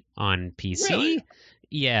 2020 on PC. Really?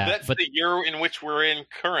 Yeah. That's the year in which we're in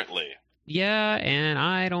currently. Yeah, and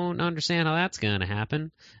I don't understand how that's going to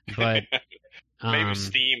happen. But maybe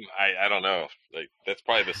Steam, I don't know. That's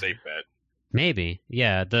probably the safe bet. Maybe.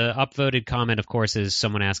 Yeah, the upvoted comment, of course, is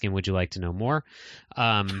someone asking, would you like to know more?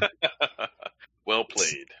 Well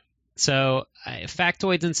played. So,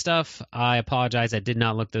 factoids and stuff, I apologize. I did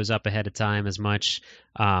not look those up ahead of time as much.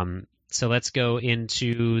 So let's go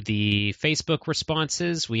into the Facebook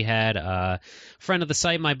responses. We had a friend of the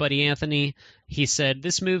site, my buddy Anthony. He said,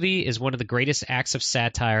 this movie is one of the greatest acts of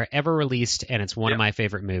satire ever released, and it's one of my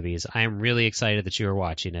favorite movies. I am really excited that you are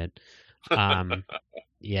watching it.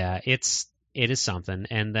 Yeah, it is something.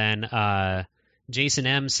 And then Jason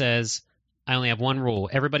M says, I only have one rule.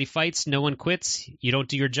 Everybody fights, no one quits. You don't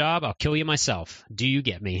do your job, I'll kill you myself. Do you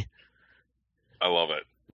get me? I love it.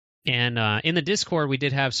 And in the Discord, we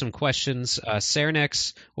did have some questions.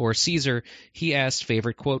 Cernex or Caesar, he asked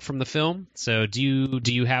favorite quote from the film. So do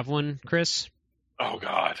you have one, Chris? Oh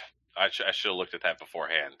God, I should have looked at that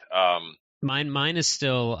beforehand. Mine is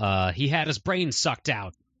still he had his brain sucked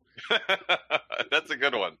out. That's a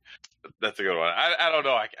good one. I don't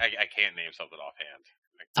know. I can't name something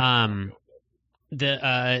offhand.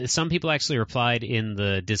 Some people actually replied in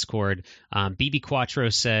the Discord. BB Quattro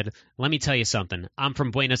said, let me tell you something. I'm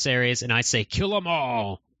from Buenos Aires, and I say kill them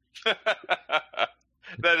all.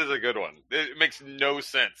 That is a good one. It makes no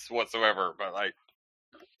sense whatsoever, but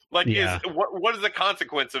yeah. What is the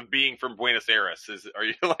consequence of being from Buenos Aires? Are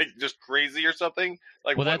you like just crazy or something?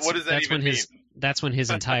 Like, well, what does that even mean? That's when his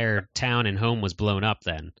entire town and home was blown up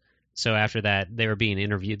then. So after that, they were being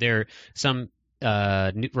interviewed. Some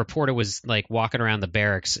reporter was like walking around the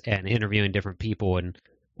barracks and interviewing different people,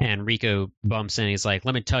 and Rico bumps in. He's like,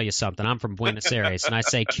 let me tell you something. I'm from Buenos Aires, and I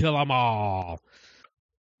say kill them all.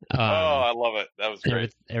 I love it. That was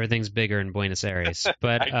great. Everything's bigger in Buenos Aires.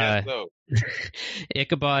 But I guess so.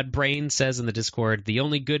 Ichabod Brain says in the Discord, the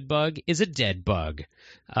only good bug is a dead bug.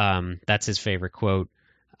 That's his favorite quote.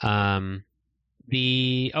 And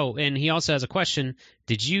he also has a question.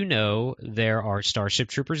 Did you know there are Starship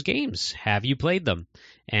Troopers games? Have you played them?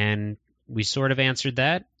 And we sort of answered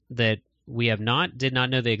that we have not, did not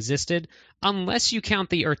know they existed, unless you count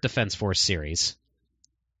the Earth Defense Force series.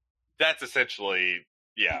 That's essentially,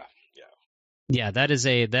 yeah. Yeah, that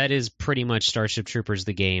is pretty much Starship Troopers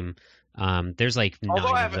the game. There's like 9 of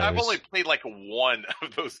those. I've only played like one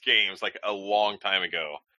of those games like a long time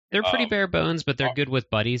ago. They're pretty bare bones, but they're good with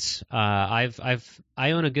buddies. I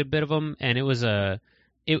own a good bit of them, and it was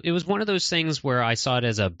one of those things where I saw it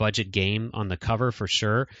as a budget game on the cover for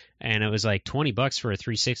sure, and it was like $20 for a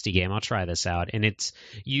 360 game. I'll try this out, and it's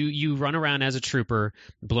you run around as a trooper,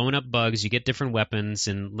 blowing up bugs. You get different weapons,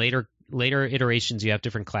 and later iterations you have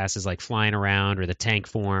different classes like flying around or the tank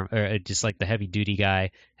form, or just like the heavy duty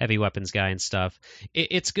guy, heavy weapons guy and stuff.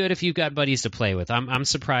 It's good if you've got buddies to play with. I'm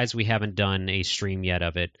surprised we haven't done a stream yet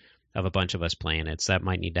of a bunch of us playing it. So that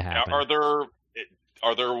might need to happen.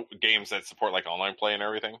 Are there games that support like online play and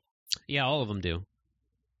everything? Yeah, all of them do.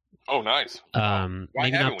 Oh, nice.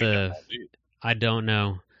 Maybe not the. I don't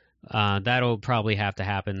know. That'll probably have to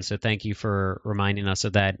happen. So thank you for reminding us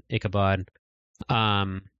of that, Ichabod.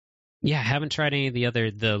 Yeah, I haven't tried any of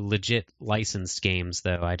the legit licensed games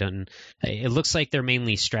though. It looks like they're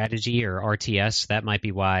mainly strategy or RTS. That might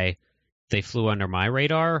be why they flew under my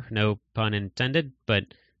radar. No pun intended, but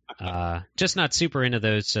just not super into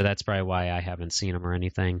those. So that's probably why I haven't seen them or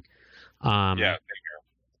anything. Yeah.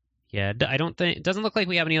 I don't think it doesn't look like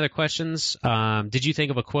we have any other questions. Did you think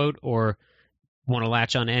of a quote or want to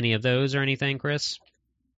latch on any of those or anything, Chris?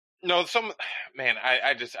 No, I'm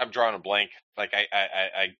drawing a blank. Like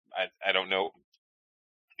I don't know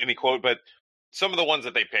any quote, but some of the ones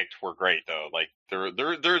that they picked were great though. Like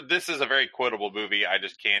this is a very quotable movie. I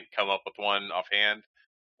just can't come up with one offhand.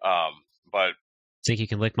 But think you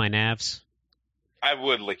can lick my nabs? I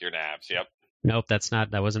would lick your nabs. Yep. Nope,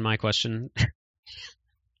 that wasn't my question.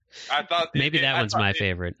 I thought maybe that one's my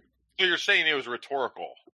favorite. So you're saying it was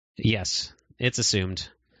rhetorical? Yes, it's assumed.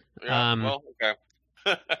 Yeah, well, okay.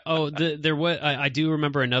 There was. I do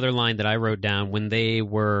remember another line that I wrote down when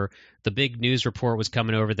the big news report was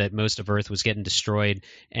coming over that most of Earth was getting destroyed,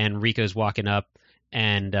 and Rico's walking up,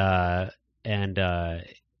 and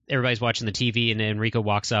everybody's watching the TV, and Rico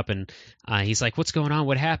walks up, and he's like, "What's going on?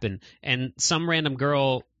 What happened?" And some random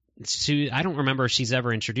girl, I don't remember if she's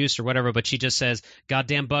ever introduced or whatever, but she just says,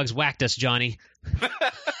 "Goddamn bugs whacked us, Johnny."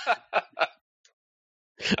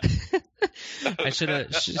 I should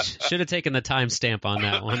have taken the timestamp on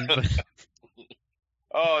that one. But...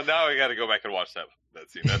 Oh, now we got to go back and watch that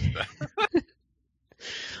scene.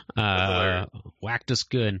 That's whacked us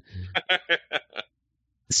good.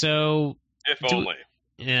 So, if only.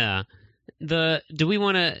 Yeah. Do we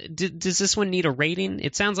want to? Does this one need a rating?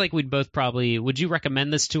 It sounds like we'd both probably. Would you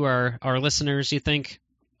recommend this to our listeners? You think?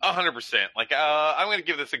 100%. Like, I'm going to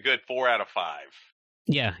give this a good 4 out of 5.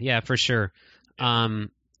 Yeah, for sure.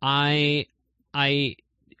 We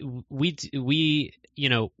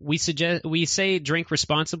we say drink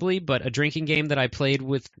responsibly, but a drinking game that I played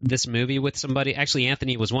with this movie with somebody, actually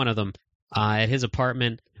Anthony was one of them, at his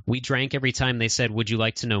apartment. We drank every time they said, "Would you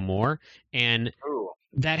like to know more?" And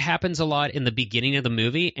that happens a lot in the beginning of the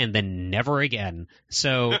movie and then never again.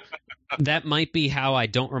 So that might be how I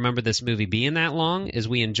don't remember this movie being that long, is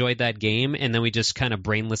we enjoyed that game and then we just kind of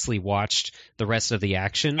brainlessly watched the rest of the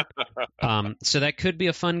action. So that could be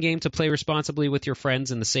a fun game to play responsibly with your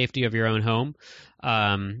friends in the safety of your own home.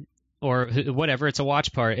 Or whatever. It's a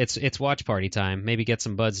watch party. It's watch party time. Maybe get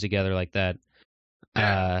some buds together like that.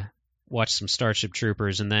 Watch some Starship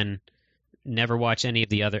Troopers and then never watch any of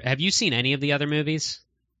the other. Have you seen any of the other movies?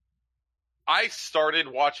 I started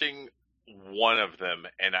watching one of them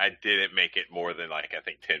and I didn't make it more than I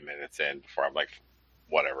think 10 minutes in before I'm like,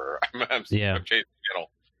 whatever. I'm changing the channel.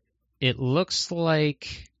 It looks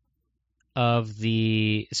like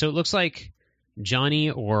it looks like Johnny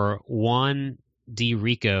or Juan D.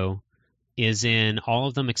 Rico is in all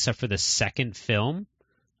of them except for the second film.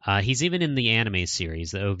 He's even in the anime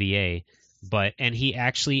series, the OVA, and he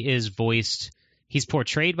actually is voiced. He's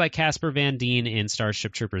portrayed by Casper Van Dien in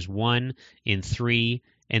Starship Troopers 1, in 3,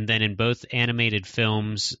 and then in both animated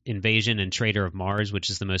films, Invasion and Traitor of Mars, which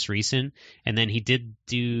is the most recent. And then he did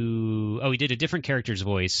a different character's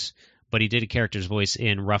voice, but he did a character's voice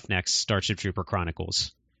in Roughneck's Starship Trooper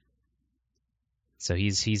Chronicles. So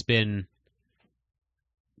he's been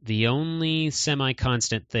the only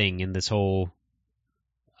semi-constant thing in this whole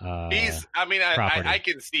I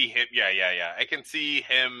can see him. Yeah. I can see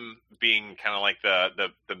him being kind of like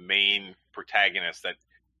the main protagonist that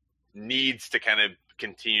needs to kind of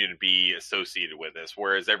continue to be associated with this,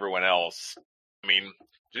 whereas everyone else,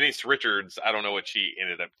 Denise Richards, I don't know what she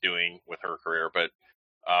ended up doing with her career, but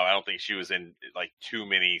I don't think she was in too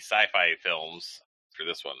many sci-fi films for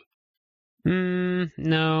this one.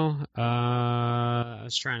 No. I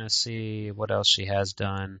was trying to see what else she has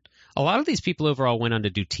done. A lot of these people overall went on to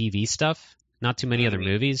do TV stuff. Not too many other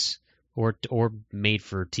movies or made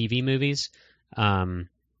for TV movies.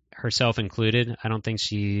 Herself included. I don't think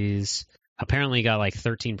she's apparently got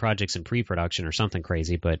 13 projects in pre-production or something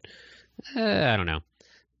crazy, but I don't know.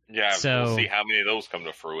 Yeah, so, we'll see how many of those come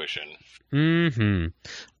to fruition.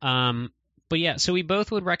 But yeah, so we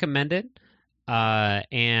both would recommend it.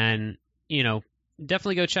 And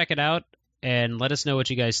definitely go check it out and let us know what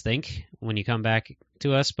you guys think when you come back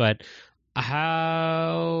to us. But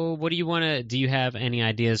do you have any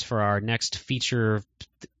ideas for our next feature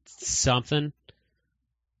something?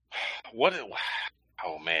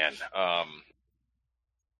 Oh man. I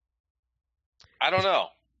don't know.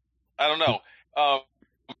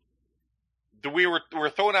 We're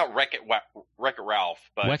throwing out Wreck-It Ralph,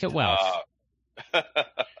 but Wreck-It Ralph.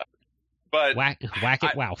 But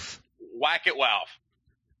Whack-It Ralph. Whack-It Ralph.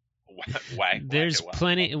 There's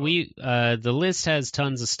plenty. The list has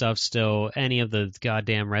tons of stuff still. Any of the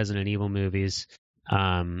goddamn Resident Evil movies.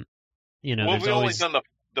 We've only done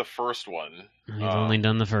the first one. We've only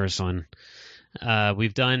done the first one.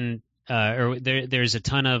 We've done. There's a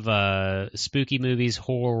ton of spooky movies,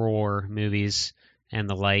 horror movies, and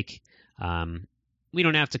the like. We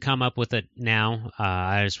don't have to come up with it now.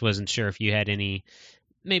 I just wasn't sure if you had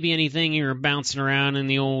anything you were bouncing around in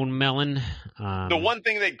the old melon. The one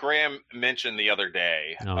thing that Graham mentioned the other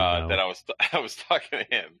day that I was talking to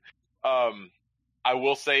him. I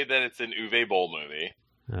will say that it's an Uwe Boll movie.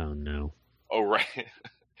 Oh no! Oh right,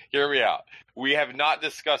 hear me out. We have not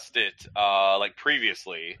discussed it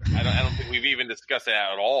previously. I don't think we've even discussed it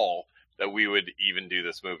at all that we would even do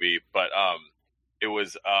this movie. But it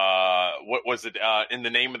was what was it? In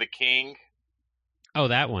the Name of the King. Oh,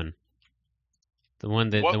 that one. The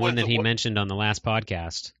one that he mentioned on the last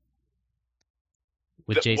podcast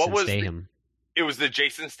with Jason Statham. It was the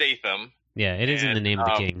Jason Statham. Yeah, it is in the Name of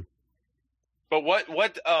the King. But what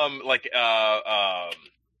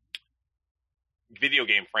video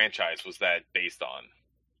game franchise was that based on?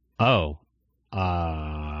 Oh,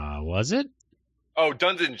 was it? Oh,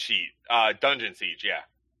 Dungeon Siege, yeah.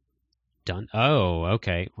 Oh,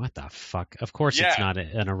 okay. What the fuck? Of course it's not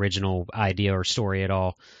an original idea or story at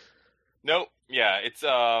all. Nope. Yeah, it's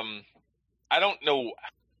I don't know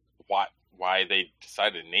why they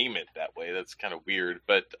decided to name it that way. That's kind of weird,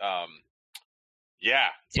 but yeah.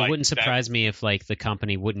 It wouldn't surprise me if the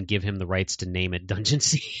company wouldn't give him the rights to name it Dungeon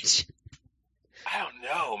Siege. I don't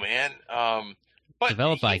know, man. But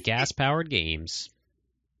developed by Gas Powered Games.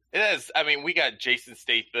 It is. We got Jason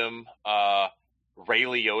Statham, Ray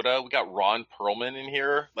Liotta. We got Ron Perlman in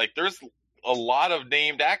here. There's a lot of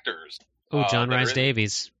named actors. Oh, John Rhys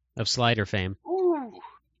Davies of Slider fame. Ooh,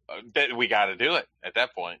 we got to do it at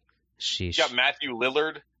that point. Sheesh. You got Matthew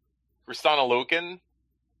Lillard, Kristanna Loken.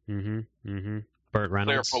 Burt Claire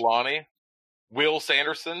Reynolds. Polani, Will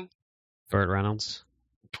Sanderson, Burt Reynolds.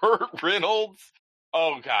 Burt Reynolds.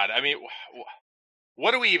 Oh God! I mean,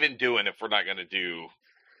 what are we even doing if we're not going to do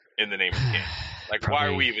In the Name of the King? Like, why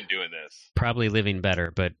are we even doing this? Probably Living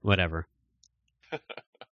Better, but whatever.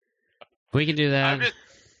 We can do that.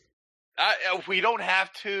 We don't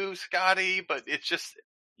have to, Scotty, but it's just,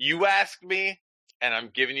 you asked me, and I'm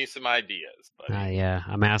giving you some ideas. Yeah,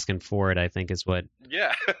 I'm asking for it, I think is what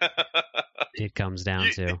it comes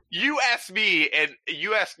down to. You asked me,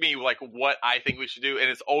 like, what I think we should do, and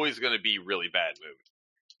it's always going to be really bad movies.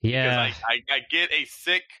 Yeah. Because I get a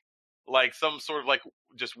sick, like, some sort of, like,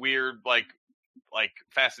 just weird, like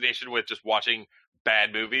fascination with just watching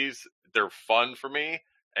bad movies. They're fun for me.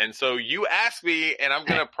 And so you ask me, and I'm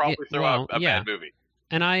going to probably throw out a bad movie.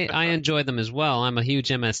 And I enjoy them as well. I'm a huge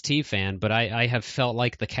MST fan, but I have felt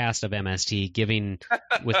like the cast of MST, giving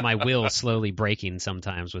with my will slowly breaking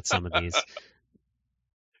sometimes with some of these.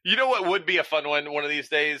 You know what would be a fun one of these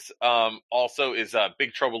days? Also is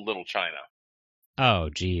Big Trouble in Little China. Oh,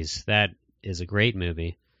 geez, that is a great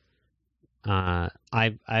movie. I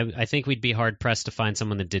think we'd be hard pressed to find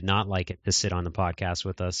someone that did not like it to sit on the podcast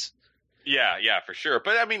with us. Yeah, for sure.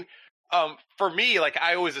 But I mean, for me, like,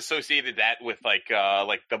 I always associated that with like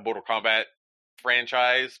the Mortal Kombat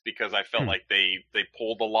franchise, because I felt like they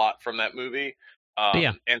pulled a lot from that movie.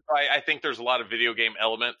 And so I think there's a lot of video game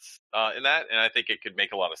elements in that, and I think it could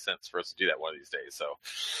make a lot of sense for us to do that one of these days. So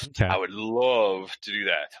I would love to do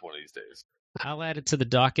that one of these days. I'll add it to the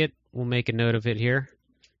docket. We'll make a note of it here.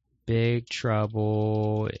 Big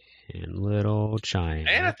Trouble in Little China.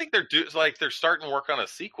 And I think they're starting to work on a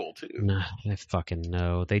sequel too. Nah, I fucking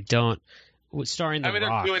know. They don't. Starring The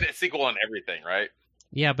Rock. They're doing a sequel on everything, right?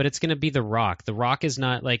 Yeah, but it's going to be The Rock. The Rock is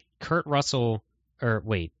not like Kurt Russell. Or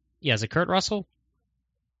wait, is it Kurt Russell?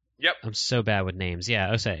 Yep. I'm so bad with names.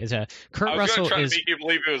 Yeah, okay. Kurt Russell is. I was going to try to make you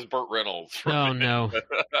believe it was Burt Reynolds. No.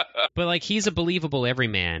 But like, he's a believable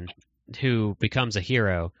everyman who becomes a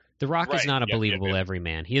hero. The Rock is not a believable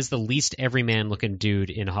everyman. He is the least everyman looking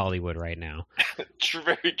dude in Hollywood right now.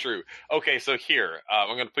 Very true. Okay, so here,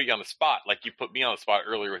 I'm going to put you on the spot, like you put me on the spot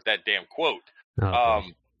earlier with that damn quote.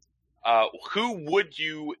 Who would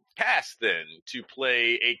you cast then to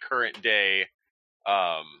play a current day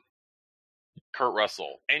Kurt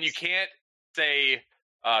Russell? And you can't say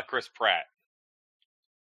Chris Pratt.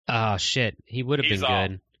 Oh shit, he would have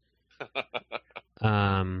been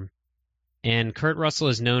good. And Kurt Russell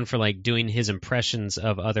is known for like doing his impressions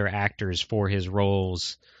of other actors for his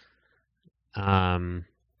roles. Jeez,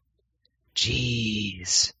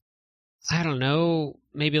 I don't know.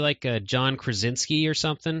 Maybe like a John Krasinski or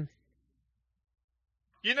something.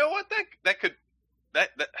 You know what? That could.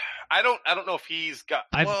 I don't know if he's got.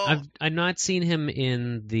 I've not seen him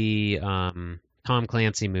in the Tom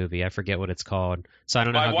Clancy movie. I forget what it's called. So I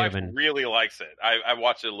don't know how my wife really likes it. I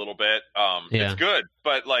watched it a little bit. It's good,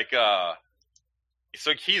 but like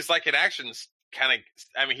so he's like an action kind of.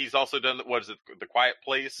 I mean, he's also done The Quiet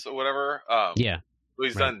Place or whatever. So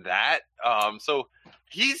he's done that. So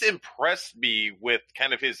he's impressed me with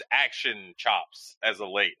kind of his action chops as of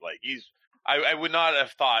late. Like I would not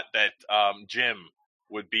have thought that Jim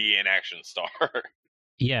would be an action star.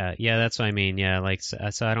 Yeah, that's what I mean. Yeah, like so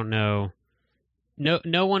I don't know.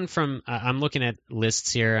 No one from I'm looking at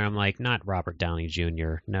lists here, and I'm like, not Robert Downey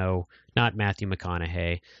Jr. No, not Matthew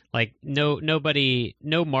McConaughey. Like nobody,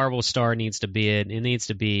 no Marvel star needs to be it. It needs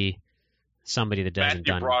to be somebody that doesn't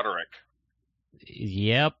Matthew Broderick.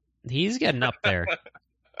 Yep, he's getting up there.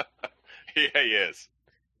 Yeah, he is.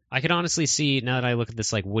 I could honestly see, now that I look at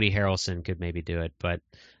this, like Woody Harrelson could maybe do it, but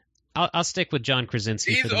I'll stick with John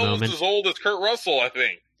Krasinski for the moment. He's almost as old as Kurt Russell, I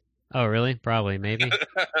think. Oh, really? Probably, maybe.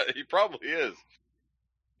 He probably is.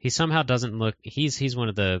 He somehow doesn't look. He's one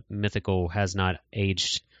of the mythical, has not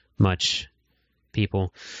aged much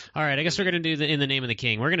people. All right, I guess we're gonna do In the Name of the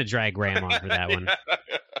King. We're gonna drag Graham on for that one.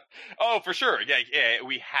 Oh, for sure. Yeah,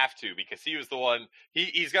 we have to, because he was the one.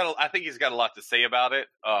 He's got. I think he's got a lot to say about it.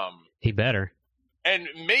 He better. And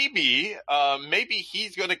maybe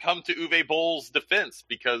he's going to come to Uwe Boll's defense,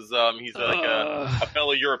 because he's like a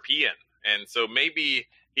fellow European, and so maybe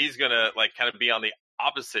he's going to like kind of be on the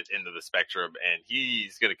opposite end of the spectrum, and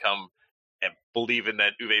he's going to come and believe in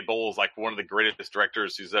that Uwe Boll is like one of the greatest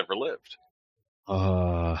directors who's ever lived.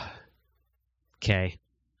 Okay.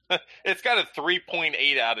 It's got a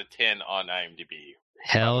 3.8 out of 10 on IMDb.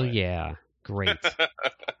 Hell yeah. Great.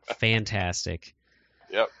 Fantastic.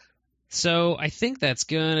 Yep. So I think that's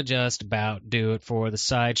going to just about do it for the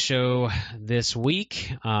sideshow this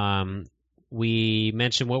week. we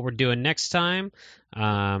mention what we're doing next time.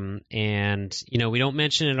 And, we don't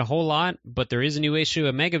mention it a whole lot, but there is a new issue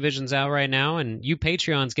of Megavisions out right now, and you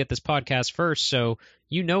Patreons get this podcast first, so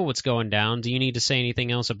you know what's going down. Do you need to say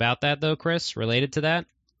anything else about that, though, Chris, related to that?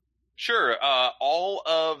 Sure. All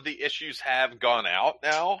of the issues have gone out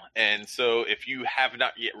now, and so if you have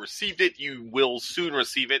not yet received it, you will soon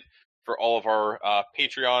receive it for all of our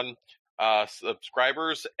Patreon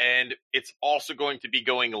subscribers, and it's also going to be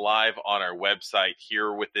going live on our website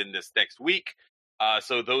here within this next week.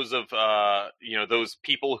 So those of those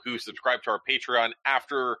people who subscribe to our Patreon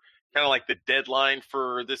after kind of like the deadline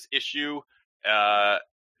for this issue,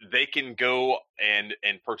 they can go and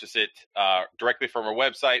purchase it directly from our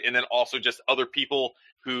website, and then also just other people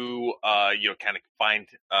who kind of find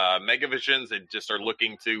Megavisions and just are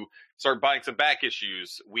looking to start buying some back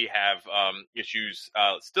issues. We have issues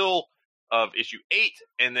still of issue 8,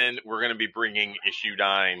 and then we're going to be bringing issue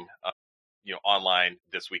 9 online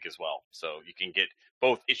this week as well. So you can get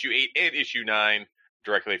both issue 8 and issue 9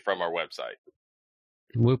 directly from our website.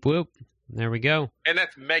 Whoop whoop. There we go. And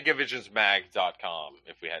that's megavisionsmag.com,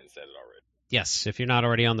 if we hadn't said it already. Yes, if you're not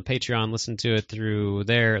already on the Patreon, listen to it through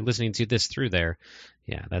there, listening to this through there.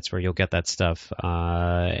 Yeah, that's where you'll get that stuff.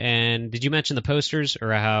 And did you mention the posters,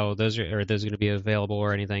 or how those are those going to be available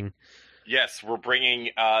or anything? Yes, we're bringing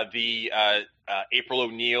the April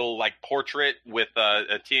O'Neil portrait with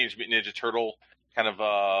a Teenage Mutant Ninja Turtle kind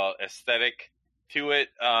of aesthetic to it.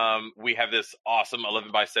 We have this awesome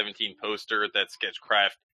 11x17 poster that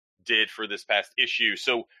Sketchcraft did for this past issue.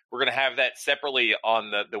 So we're going to have that separately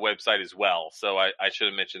on the website as well. So I should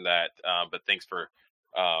have mentioned that, but thanks for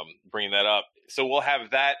bringing that up. So we'll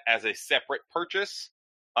have that as a separate purchase.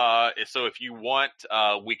 So if you want,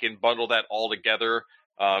 we can bundle that all together.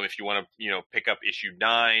 If you want to, pick up issue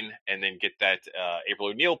 9 and then get that April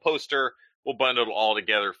O'Neil poster, we'll bundle it all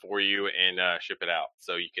together for you and ship it out.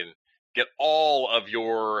 So you can get all of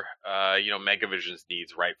your, Megavisions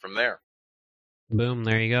needs right from there. Boom,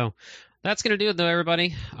 there you go. That's going to do it, though,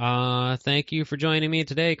 everybody. Thank you for joining me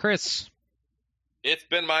today, Chris. It's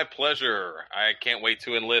been my pleasure. I can't wait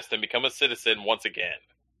to enlist and become a citizen once again.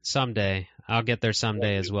 Someday. I'll get there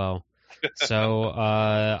someday as well.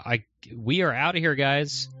 So we are out of here,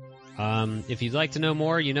 guys. If you'd like to know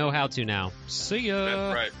more, you know how to now. See ya.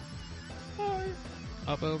 That's right. Bye.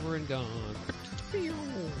 Up, over, and gone.